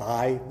them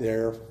by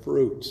their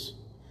fruits.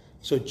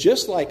 So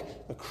just like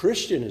a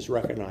Christian is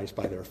recognized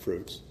by their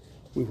fruits,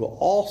 we will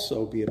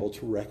also be able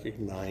to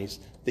recognize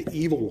the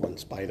evil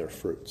ones by their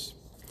fruits.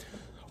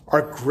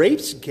 Are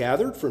grapes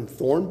gathered from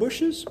thorn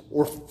bushes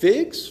or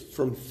figs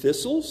from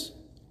thistles?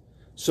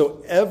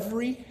 So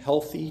every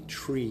healthy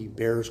tree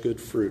bears good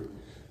fruit,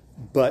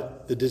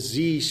 but the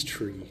diseased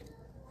tree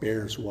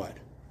bears what?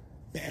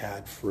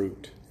 Bad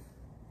fruit.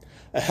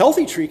 A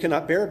healthy tree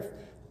cannot bear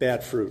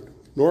bad fruit,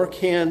 nor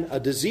can a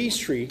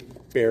diseased tree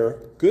bear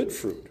good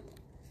fruit.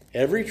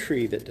 Every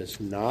tree that does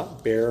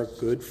not bear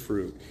good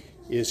fruit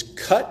is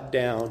cut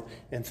down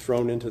and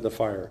thrown into the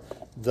fire.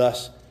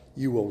 Thus,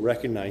 you will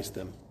recognize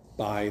them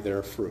by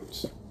their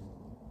fruits.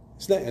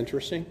 Isn't that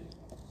interesting?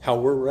 How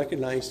we're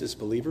recognized as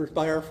believers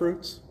by our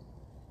fruits?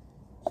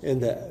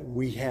 And that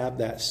we have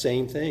that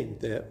same thing,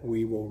 that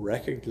we will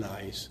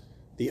recognize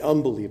the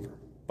unbeliever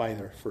by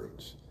their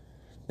fruits.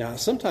 Now,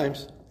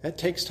 sometimes that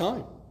takes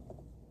time,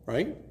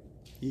 right?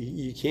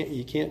 You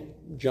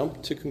can't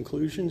jump to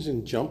conclusions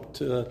and jump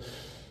to,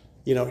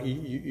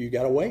 you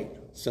got to wait.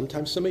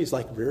 Sometimes somebody's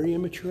like very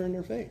immature in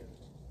their faith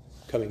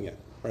coming in,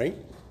 right?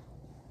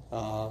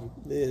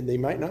 They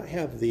might not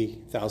have the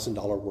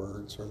 $1,000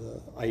 words or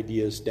the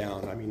ideas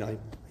down. I mean, I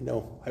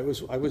know I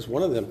was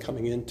one of them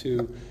coming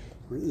into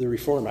the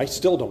Reformed. I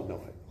still don't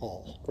know it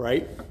all,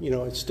 right?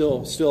 It's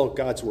still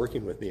God's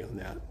working with me on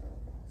that.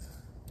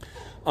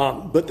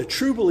 But the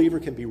true believer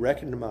can be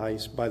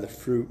recognized by the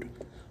fruit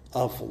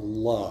of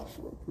love.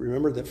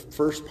 Remember, the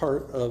first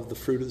part of the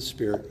fruit of the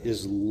Spirit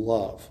is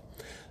love.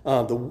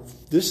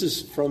 This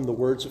is from the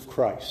words of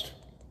Christ.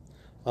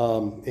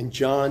 In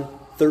John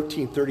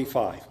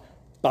 13:35.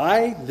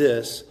 By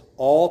this,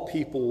 all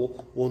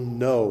people will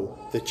know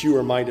that you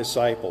are my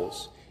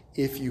disciples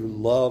if you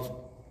love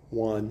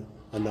one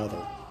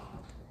another.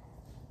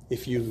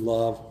 If you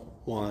love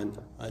one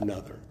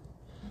another.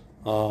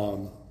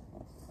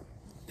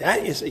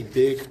 That is a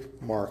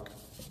big mark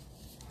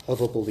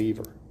of a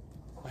believer.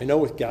 I know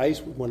with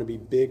guys, we want to be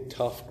big,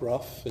 tough,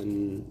 gruff,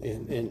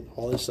 and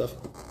all this stuff.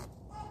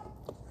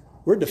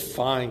 We're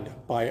defined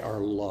by our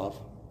love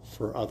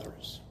for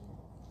others.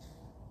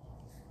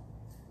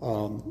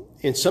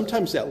 And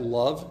sometimes that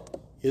love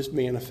is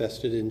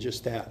manifested in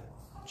just that.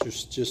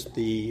 Just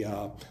the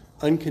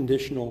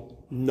unconditional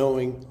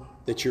knowing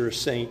that you're a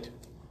saint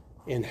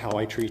and how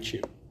I treat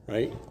you,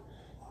 right?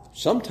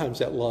 Sometimes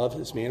that love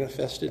is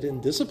manifested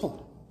in discipline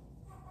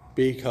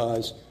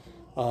because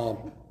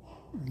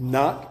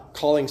not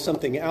calling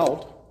something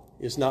out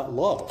is not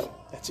love.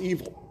 That's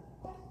evil.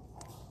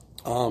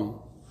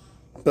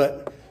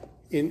 But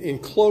in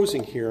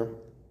closing here,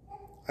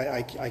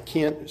 I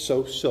can't,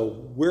 so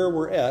where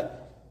we're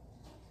at,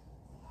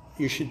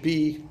 you should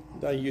be,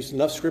 I used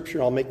enough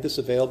scripture, I'll make this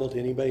available to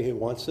anybody who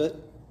wants it.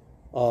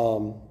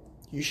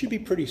 You should be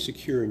pretty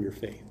secure in your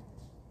faith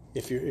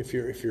if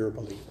you're a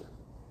believer,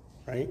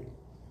 right?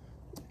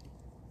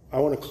 I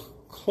want to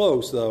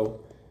close though,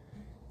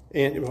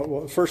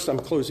 and first I'm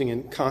closing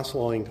and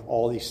consoling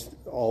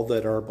all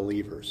that are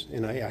believers,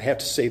 and I have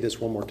to say this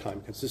one more time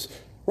because this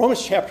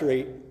Romans chapter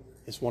 8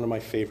 is one of my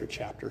favorite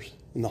chapters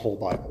in the whole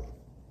Bible.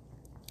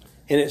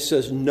 And it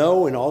says,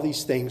 "No, in all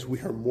these things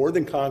we are more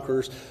than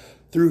conquerors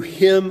through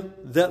him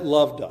that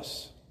loved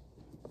us."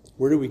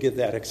 Where do we get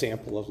that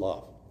example of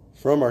love?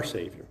 from our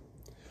Savior.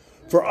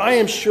 For I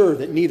am sure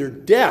that neither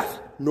death,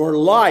 nor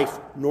life,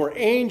 nor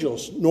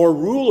angels, nor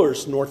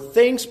rulers, nor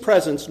things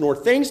present, nor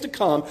things to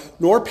come,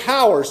 nor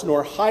powers,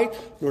 nor height,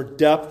 nor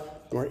depth,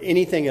 nor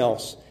anything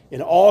else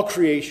in all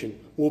creation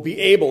will be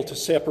able to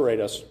separate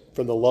us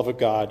from the love of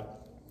God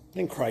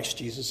in Christ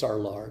Jesus our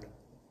Lord.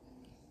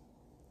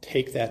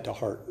 Take that to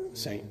heart,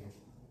 saint.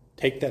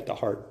 Take that to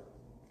heart.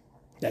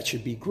 That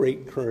should be great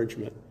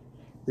encouragement.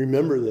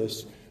 Remember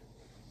this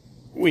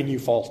when you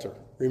falter.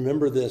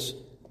 Remember this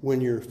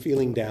when you're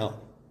feeling down,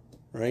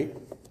 right?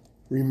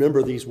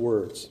 Remember these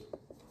words.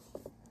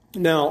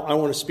 Now, I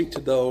want to speak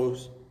to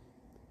those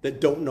that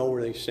don't know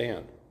where they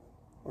stand,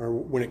 or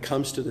when it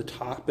comes to the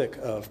topic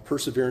of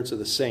perseverance of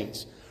the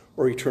saints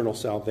or eternal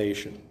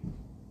salvation.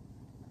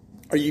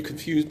 Are you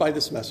confused by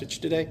this message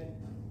today?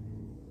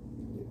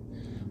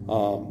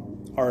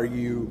 Are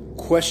you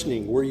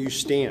questioning where you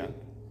stand?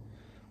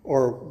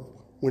 Or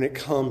when it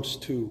comes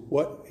to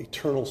what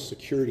eternal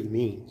security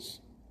means?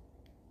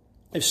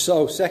 If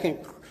so, 2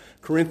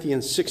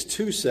 Corinthians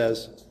 6:2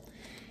 says,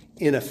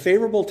 in a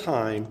favorable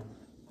time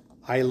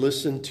I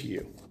listened to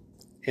you,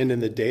 and in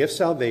the day of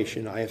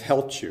salvation I have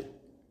helped you.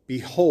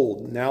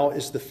 Behold, now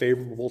is the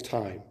favorable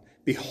time.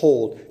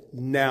 Behold,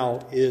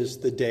 now is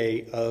the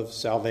day of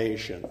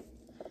salvation.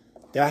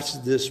 That's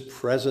this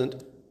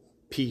present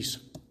peace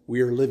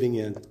we are living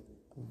in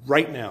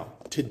right now.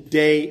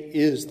 Today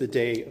is the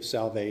day of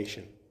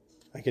salvation.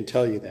 I can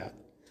tell you that.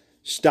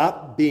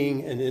 Stop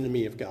being an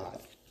enemy of God.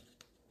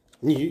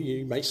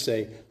 You might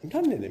say, I'm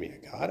not an enemy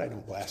of God. I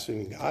don't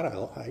blaspheme God.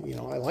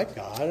 I like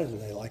God,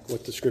 and I like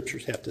what the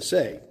Scriptures have to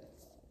say.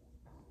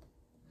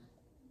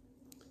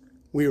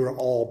 We were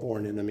all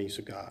born enemies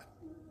of God.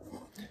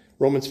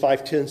 Romans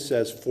 5:10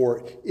 says,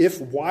 for if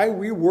while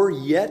we were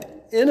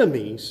yet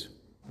enemies,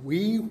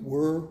 we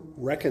were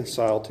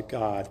reconciled to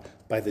God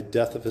by the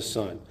death of his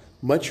Son,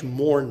 much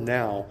more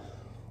now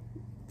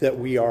that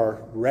we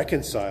are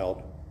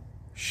reconciled,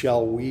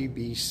 shall we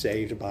be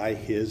saved by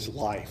his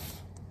life.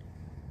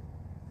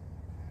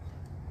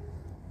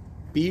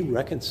 Be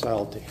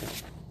reconciled to him.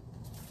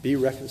 Be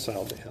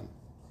reconciled to him.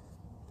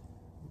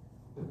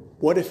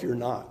 What if you're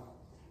not?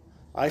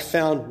 I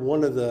found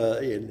one of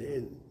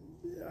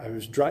I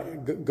was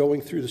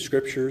going through the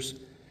Scriptures,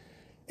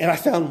 and I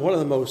found one of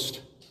the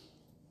most,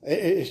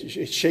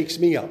 it shakes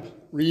me up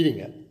reading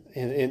it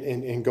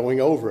and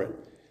going over it.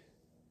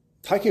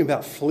 Talking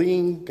about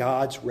fleeing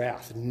God's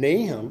wrath.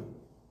 Nahum,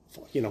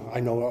 I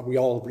know we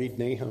all read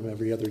Nahum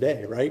every other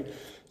day, right?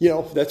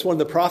 That's one of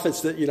the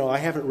prophets that, I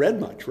haven't read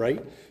much,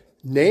 right?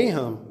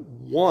 Nahum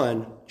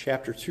 1,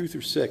 chapter 2 through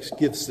 6,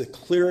 gives the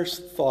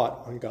clearest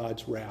thought on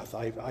God's wrath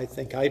I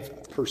think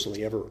I've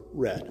personally ever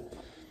read.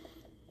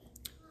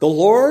 The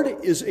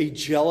Lord is a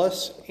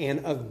jealous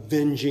and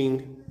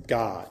avenging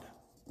God.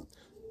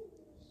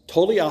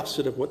 Totally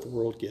opposite of what the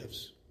world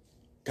gives.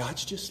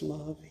 God's just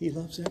love. He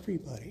loves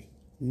everybody.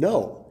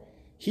 No,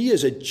 he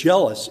is a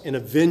jealous and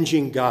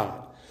avenging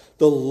God.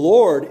 The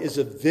Lord is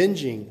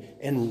avenging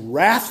and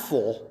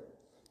wrathful.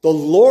 The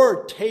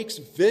Lord takes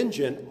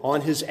vengeance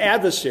on his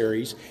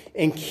adversaries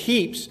and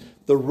keeps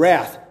the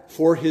wrath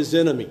for his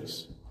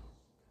enemies.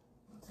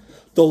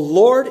 The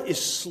Lord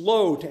is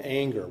slow to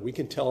anger. We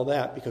can tell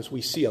that because we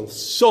see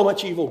so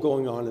much evil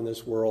going on in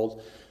this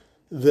world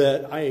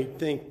that I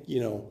think,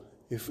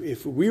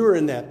 if we were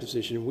in that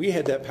position and we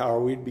had that power,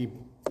 we'd be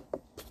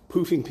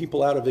poofing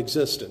people out of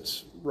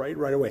existence right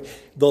away.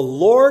 The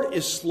Lord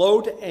is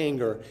slow to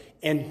anger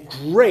and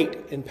great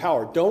in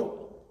power. Don't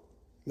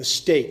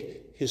mistake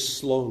his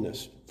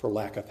slowness for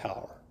lack of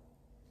power.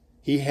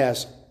 He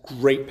has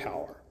great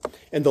power.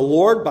 And the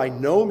Lord by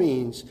no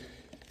means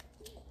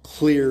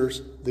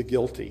clears the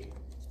guilty.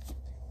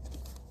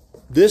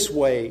 This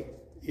way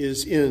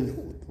is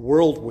in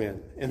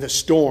whirlwind and the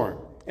storm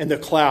and the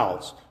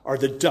clouds are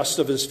the dust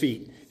of his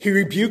feet. He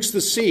rebukes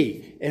the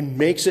sea and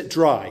makes it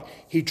dry.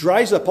 He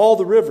dries up all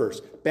the rivers.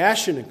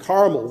 Bashan and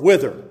Carmel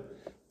wither.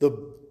 The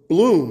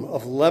bloom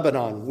of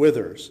Lebanon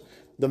withers.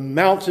 The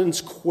mountains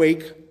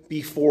quake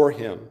before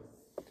him.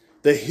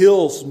 The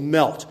hills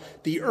melt.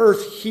 The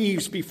earth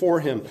heaves before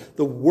him.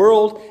 The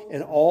world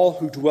and all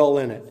who dwell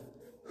in it.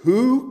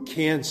 Who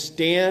can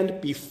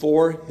stand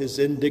before his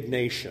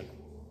indignation?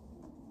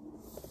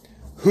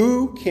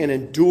 Who can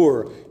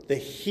endure the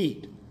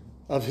heat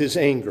of his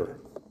anger?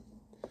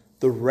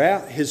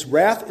 His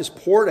wrath is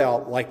poured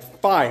out like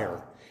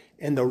fire,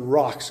 and the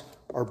rocks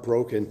are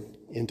broken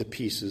into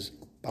pieces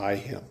by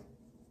him.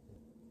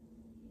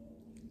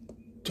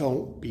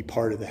 Don't be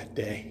part of that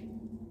day.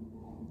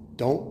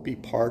 Don't be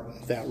part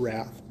of that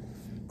wrath.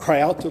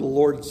 Cry out to the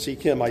Lord and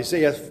seek him.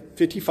 Isaiah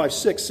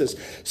 55:6 says,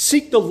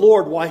 seek the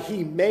Lord while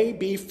he may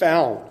be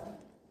found.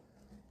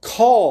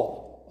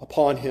 Call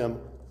upon him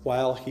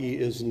while he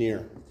is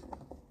near.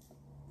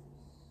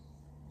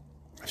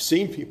 I've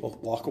seen people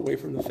walk away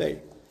from the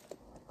faith,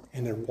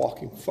 and they're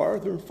walking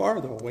farther and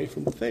farther away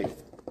from the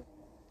faith.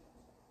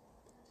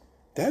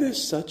 That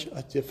is such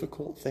a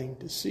difficult thing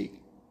to see.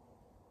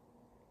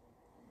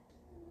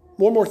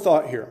 One more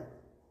thought here.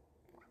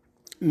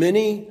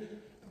 Many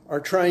are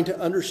trying to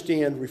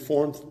understand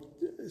Reformed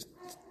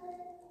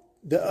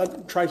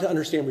try to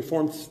understand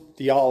Reformed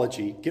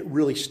theology get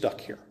really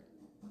stuck here,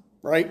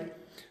 right?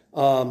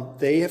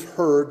 They have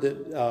heard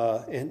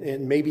that,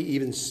 and maybe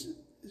even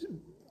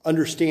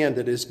understand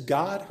that it's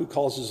God who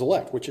calls his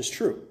elect, which is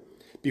true,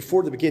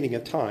 before the beginning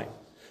of time.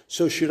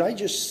 So should I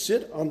just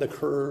sit on the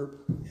curb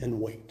and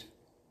wait?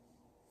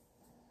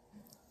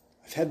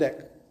 I've had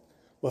that.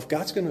 Well, if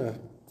God's going to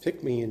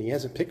pick me and he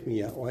hasn't picked me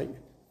yet, why?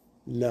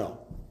 No.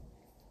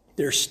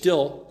 There's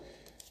still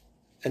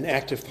an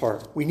active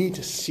part. We need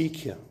to seek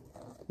him.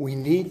 We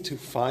need to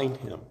find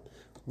him.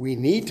 We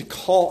need to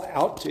call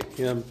out to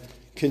him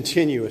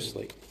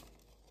continuously.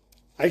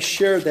 I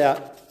share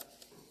that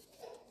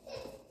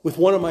with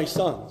one of my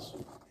sons,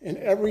 and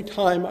every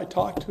time I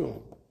talk to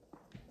him,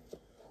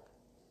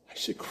 I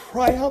say,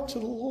 cry out to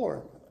the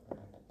Lord.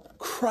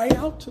 Cry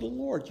out to the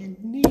Lord. You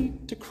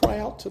need to cry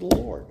out to the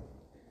Lord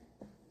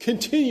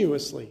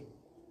continuously.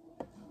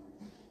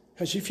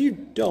 Because if you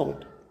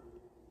don't,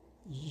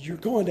 you're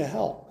going to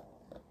hell.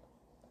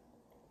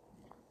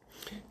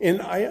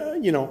 And I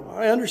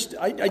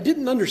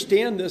didn't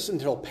understand this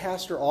until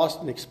Pastor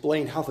Austin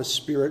explained how the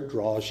Spirit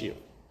draws you.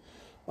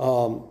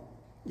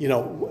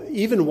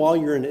 Even while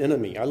you're an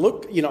enemy. I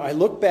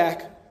look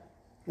back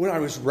when I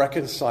was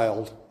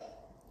reconciled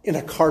in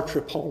a car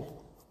trip home.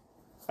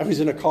 I was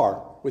in a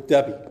car with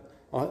Debbie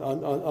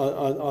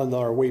on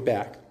our way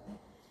back.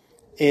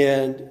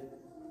 And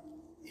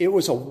it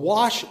was a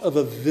wash of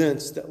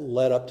events that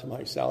led up to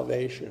my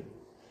salvation.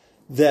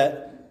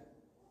 That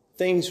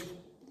things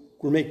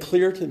were made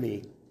clear to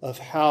me of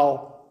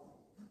how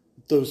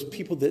those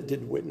people that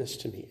did witness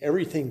to me,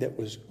 everything that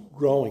was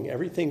growing,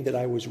 everything that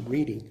I was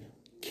reading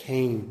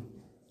came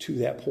to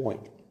that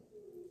point.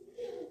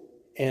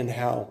 And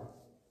how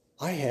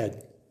I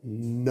had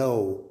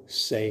no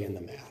say in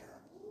the matter.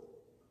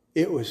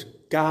 It was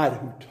God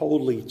who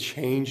totally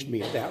changed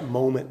me at that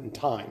moment in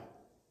time.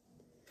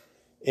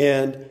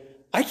 And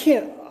I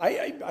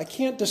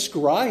can't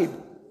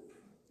describe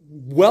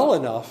well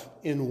enough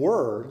in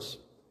words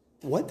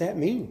what that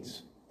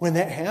means when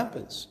that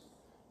happens.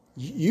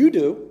 You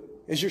do.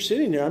 As you're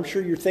sitting there, I'm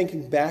sure you're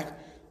thinking back,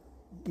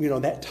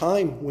 that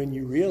time when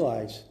you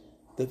realized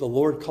that the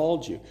Lord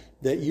called you,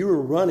 that you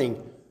were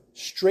running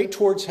straight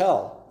towards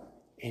hell,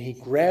 and he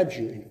grabbed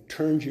you and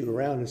turned you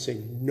around and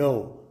said,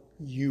 no,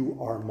 you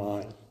are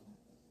mine.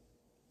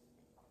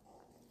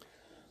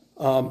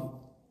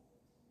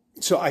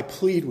 So I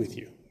plead with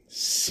you,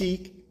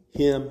 seek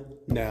him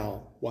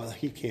now while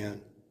he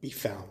can be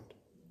found.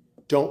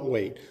 Don't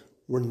wait.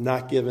 We're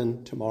not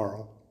given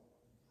tomorrow,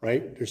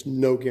 right? There's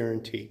no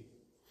guarantee.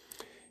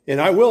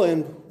 And I will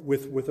end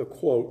with a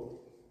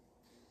quote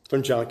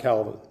from John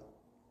Calvin.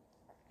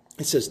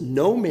 It says,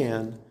 no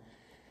man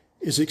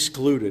is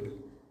excluded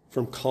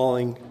from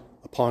calling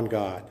upon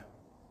God.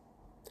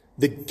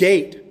 The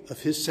gate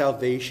of his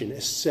salvation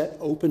is set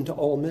open to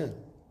all men.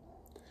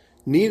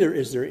 Neither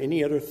is there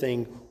any other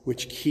thing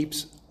which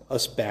keeps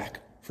us back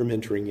from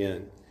entering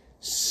in,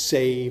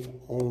 save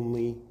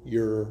only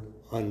your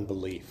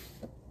unbelief.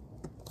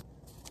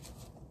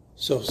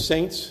 So,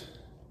 saints,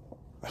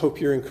 I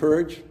hope you're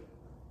encouraged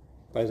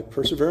by the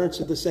perseverance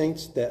of the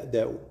saints that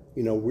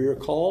we're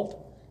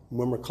called.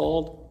 When we're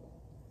called,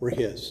 we're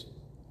his.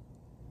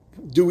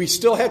 Do we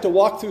still have to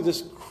walk through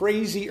this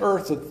crazy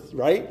earth,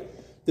 right?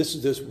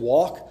 This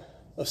walk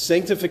of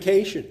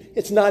sanctification.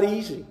 It's not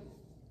easy.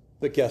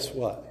 But guess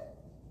what?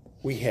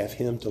 We have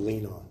him to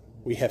lean on.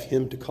 We have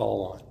him to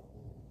call on.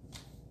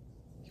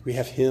 We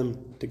have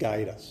him to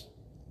guide us.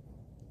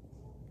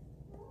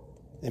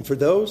 And for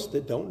those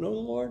that don't know the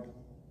Lord,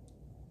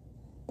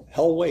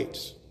 hell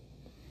waits.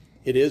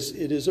 It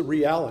is a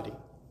reality.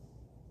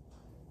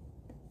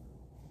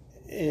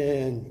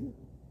 And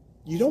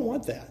you don't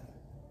want that.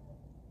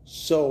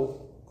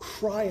 So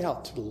cry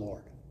out to the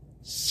Lord.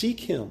 Seek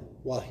him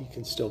while he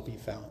can still be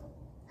found.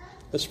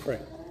 Let's pray.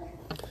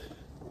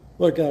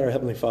 Lord God, our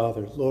Heavenly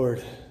Father,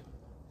 Lord,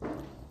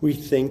 we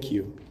thank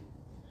you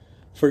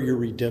for your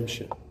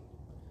redemption.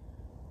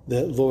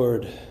 That,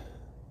 Lord,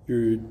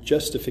 your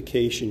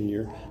justification,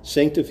 your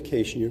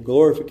sanctification, your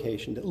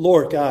glorification. That,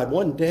 Lord God,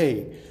 one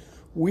day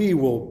we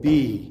will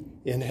be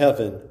in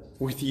heaven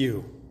with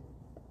you.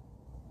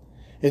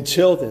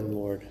 Until then,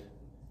 Lord,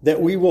 that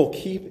we will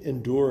keep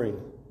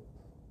enduring.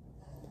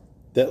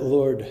 That,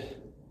 Lord,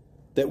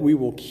 that we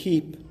will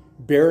keep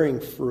bearing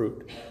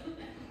fruit.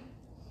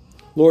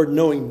 Lord,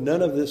 knowing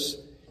none of this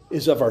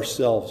is of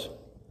ourselves,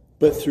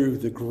 but through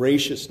the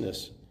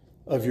graciousness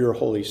of your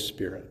Holy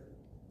Spirit.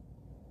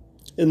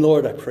 And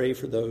Lord, I pray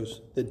for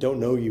those that don't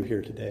know you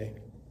here today,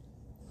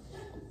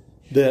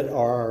 that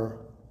are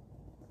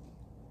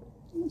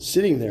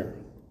sitting there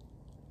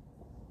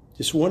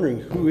just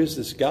wondering, who is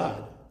this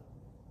God?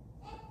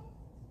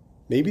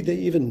 Maybe they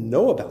even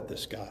know about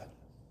this God.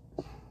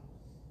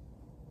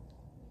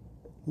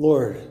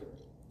 Lord,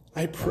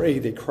 I pray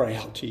they cry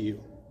out to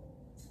you.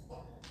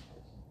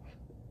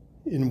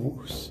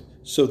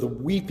 So the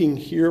weeping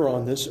here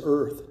on this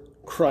earth,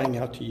 crying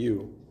out to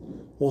you,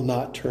 will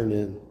not turn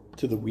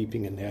into the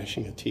weeping and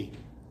gnashing of teeth.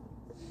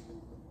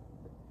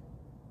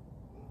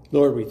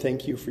 Lord, we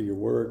thank you for your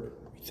word.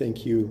 We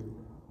Thank you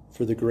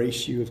for the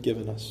grace you have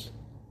given us.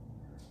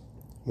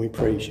 We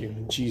praise you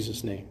in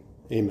Jesus' name.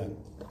 Amen.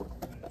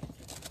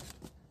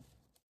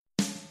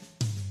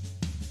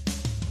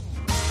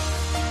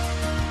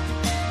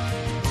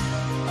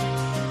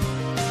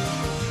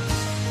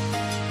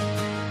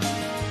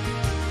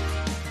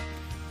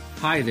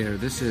 Hi there,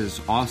 this is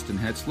Austin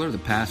Hetzler, the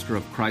pastor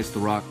of Christ the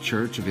Rock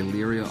Church of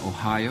Elyria,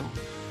 Ohio.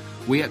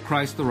 We at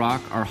Christ the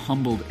Rock are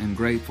humbled and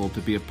grateful to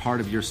be a part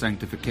of your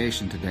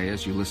sanctification today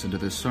as you listen to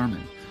this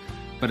sermon.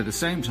 But at the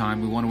same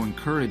time, we want to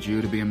encourage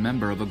you to be a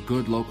member of a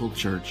good local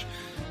church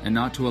and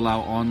not to allow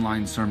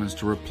online sermons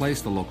to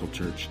replace the local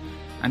church,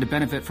 and to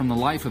benefit from the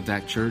life of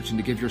that church and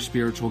to give your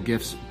spiritual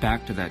gifts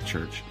back to that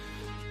church.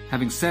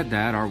 Having said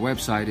that, our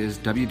website is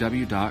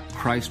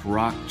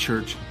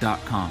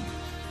www.christrockchurch.com.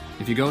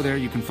 If you go there,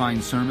 you can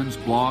find sermons,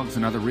 blogs,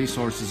 and other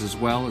resources, as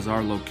well as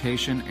our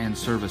location and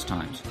service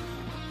times.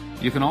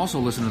 You can also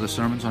listen to the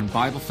sermons on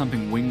Bible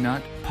Thumping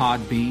Wingnut,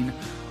 Podbean,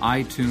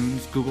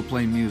 iTunes, Google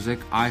Play Music,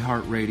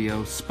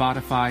 iHeartRadio,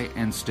 Spotify,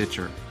 and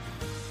Stitcher.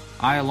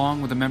 I,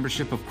 along with the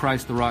membership of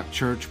Christ the Rock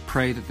Church,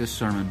 pray that this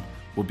sermon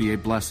will be a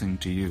blessing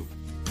to you.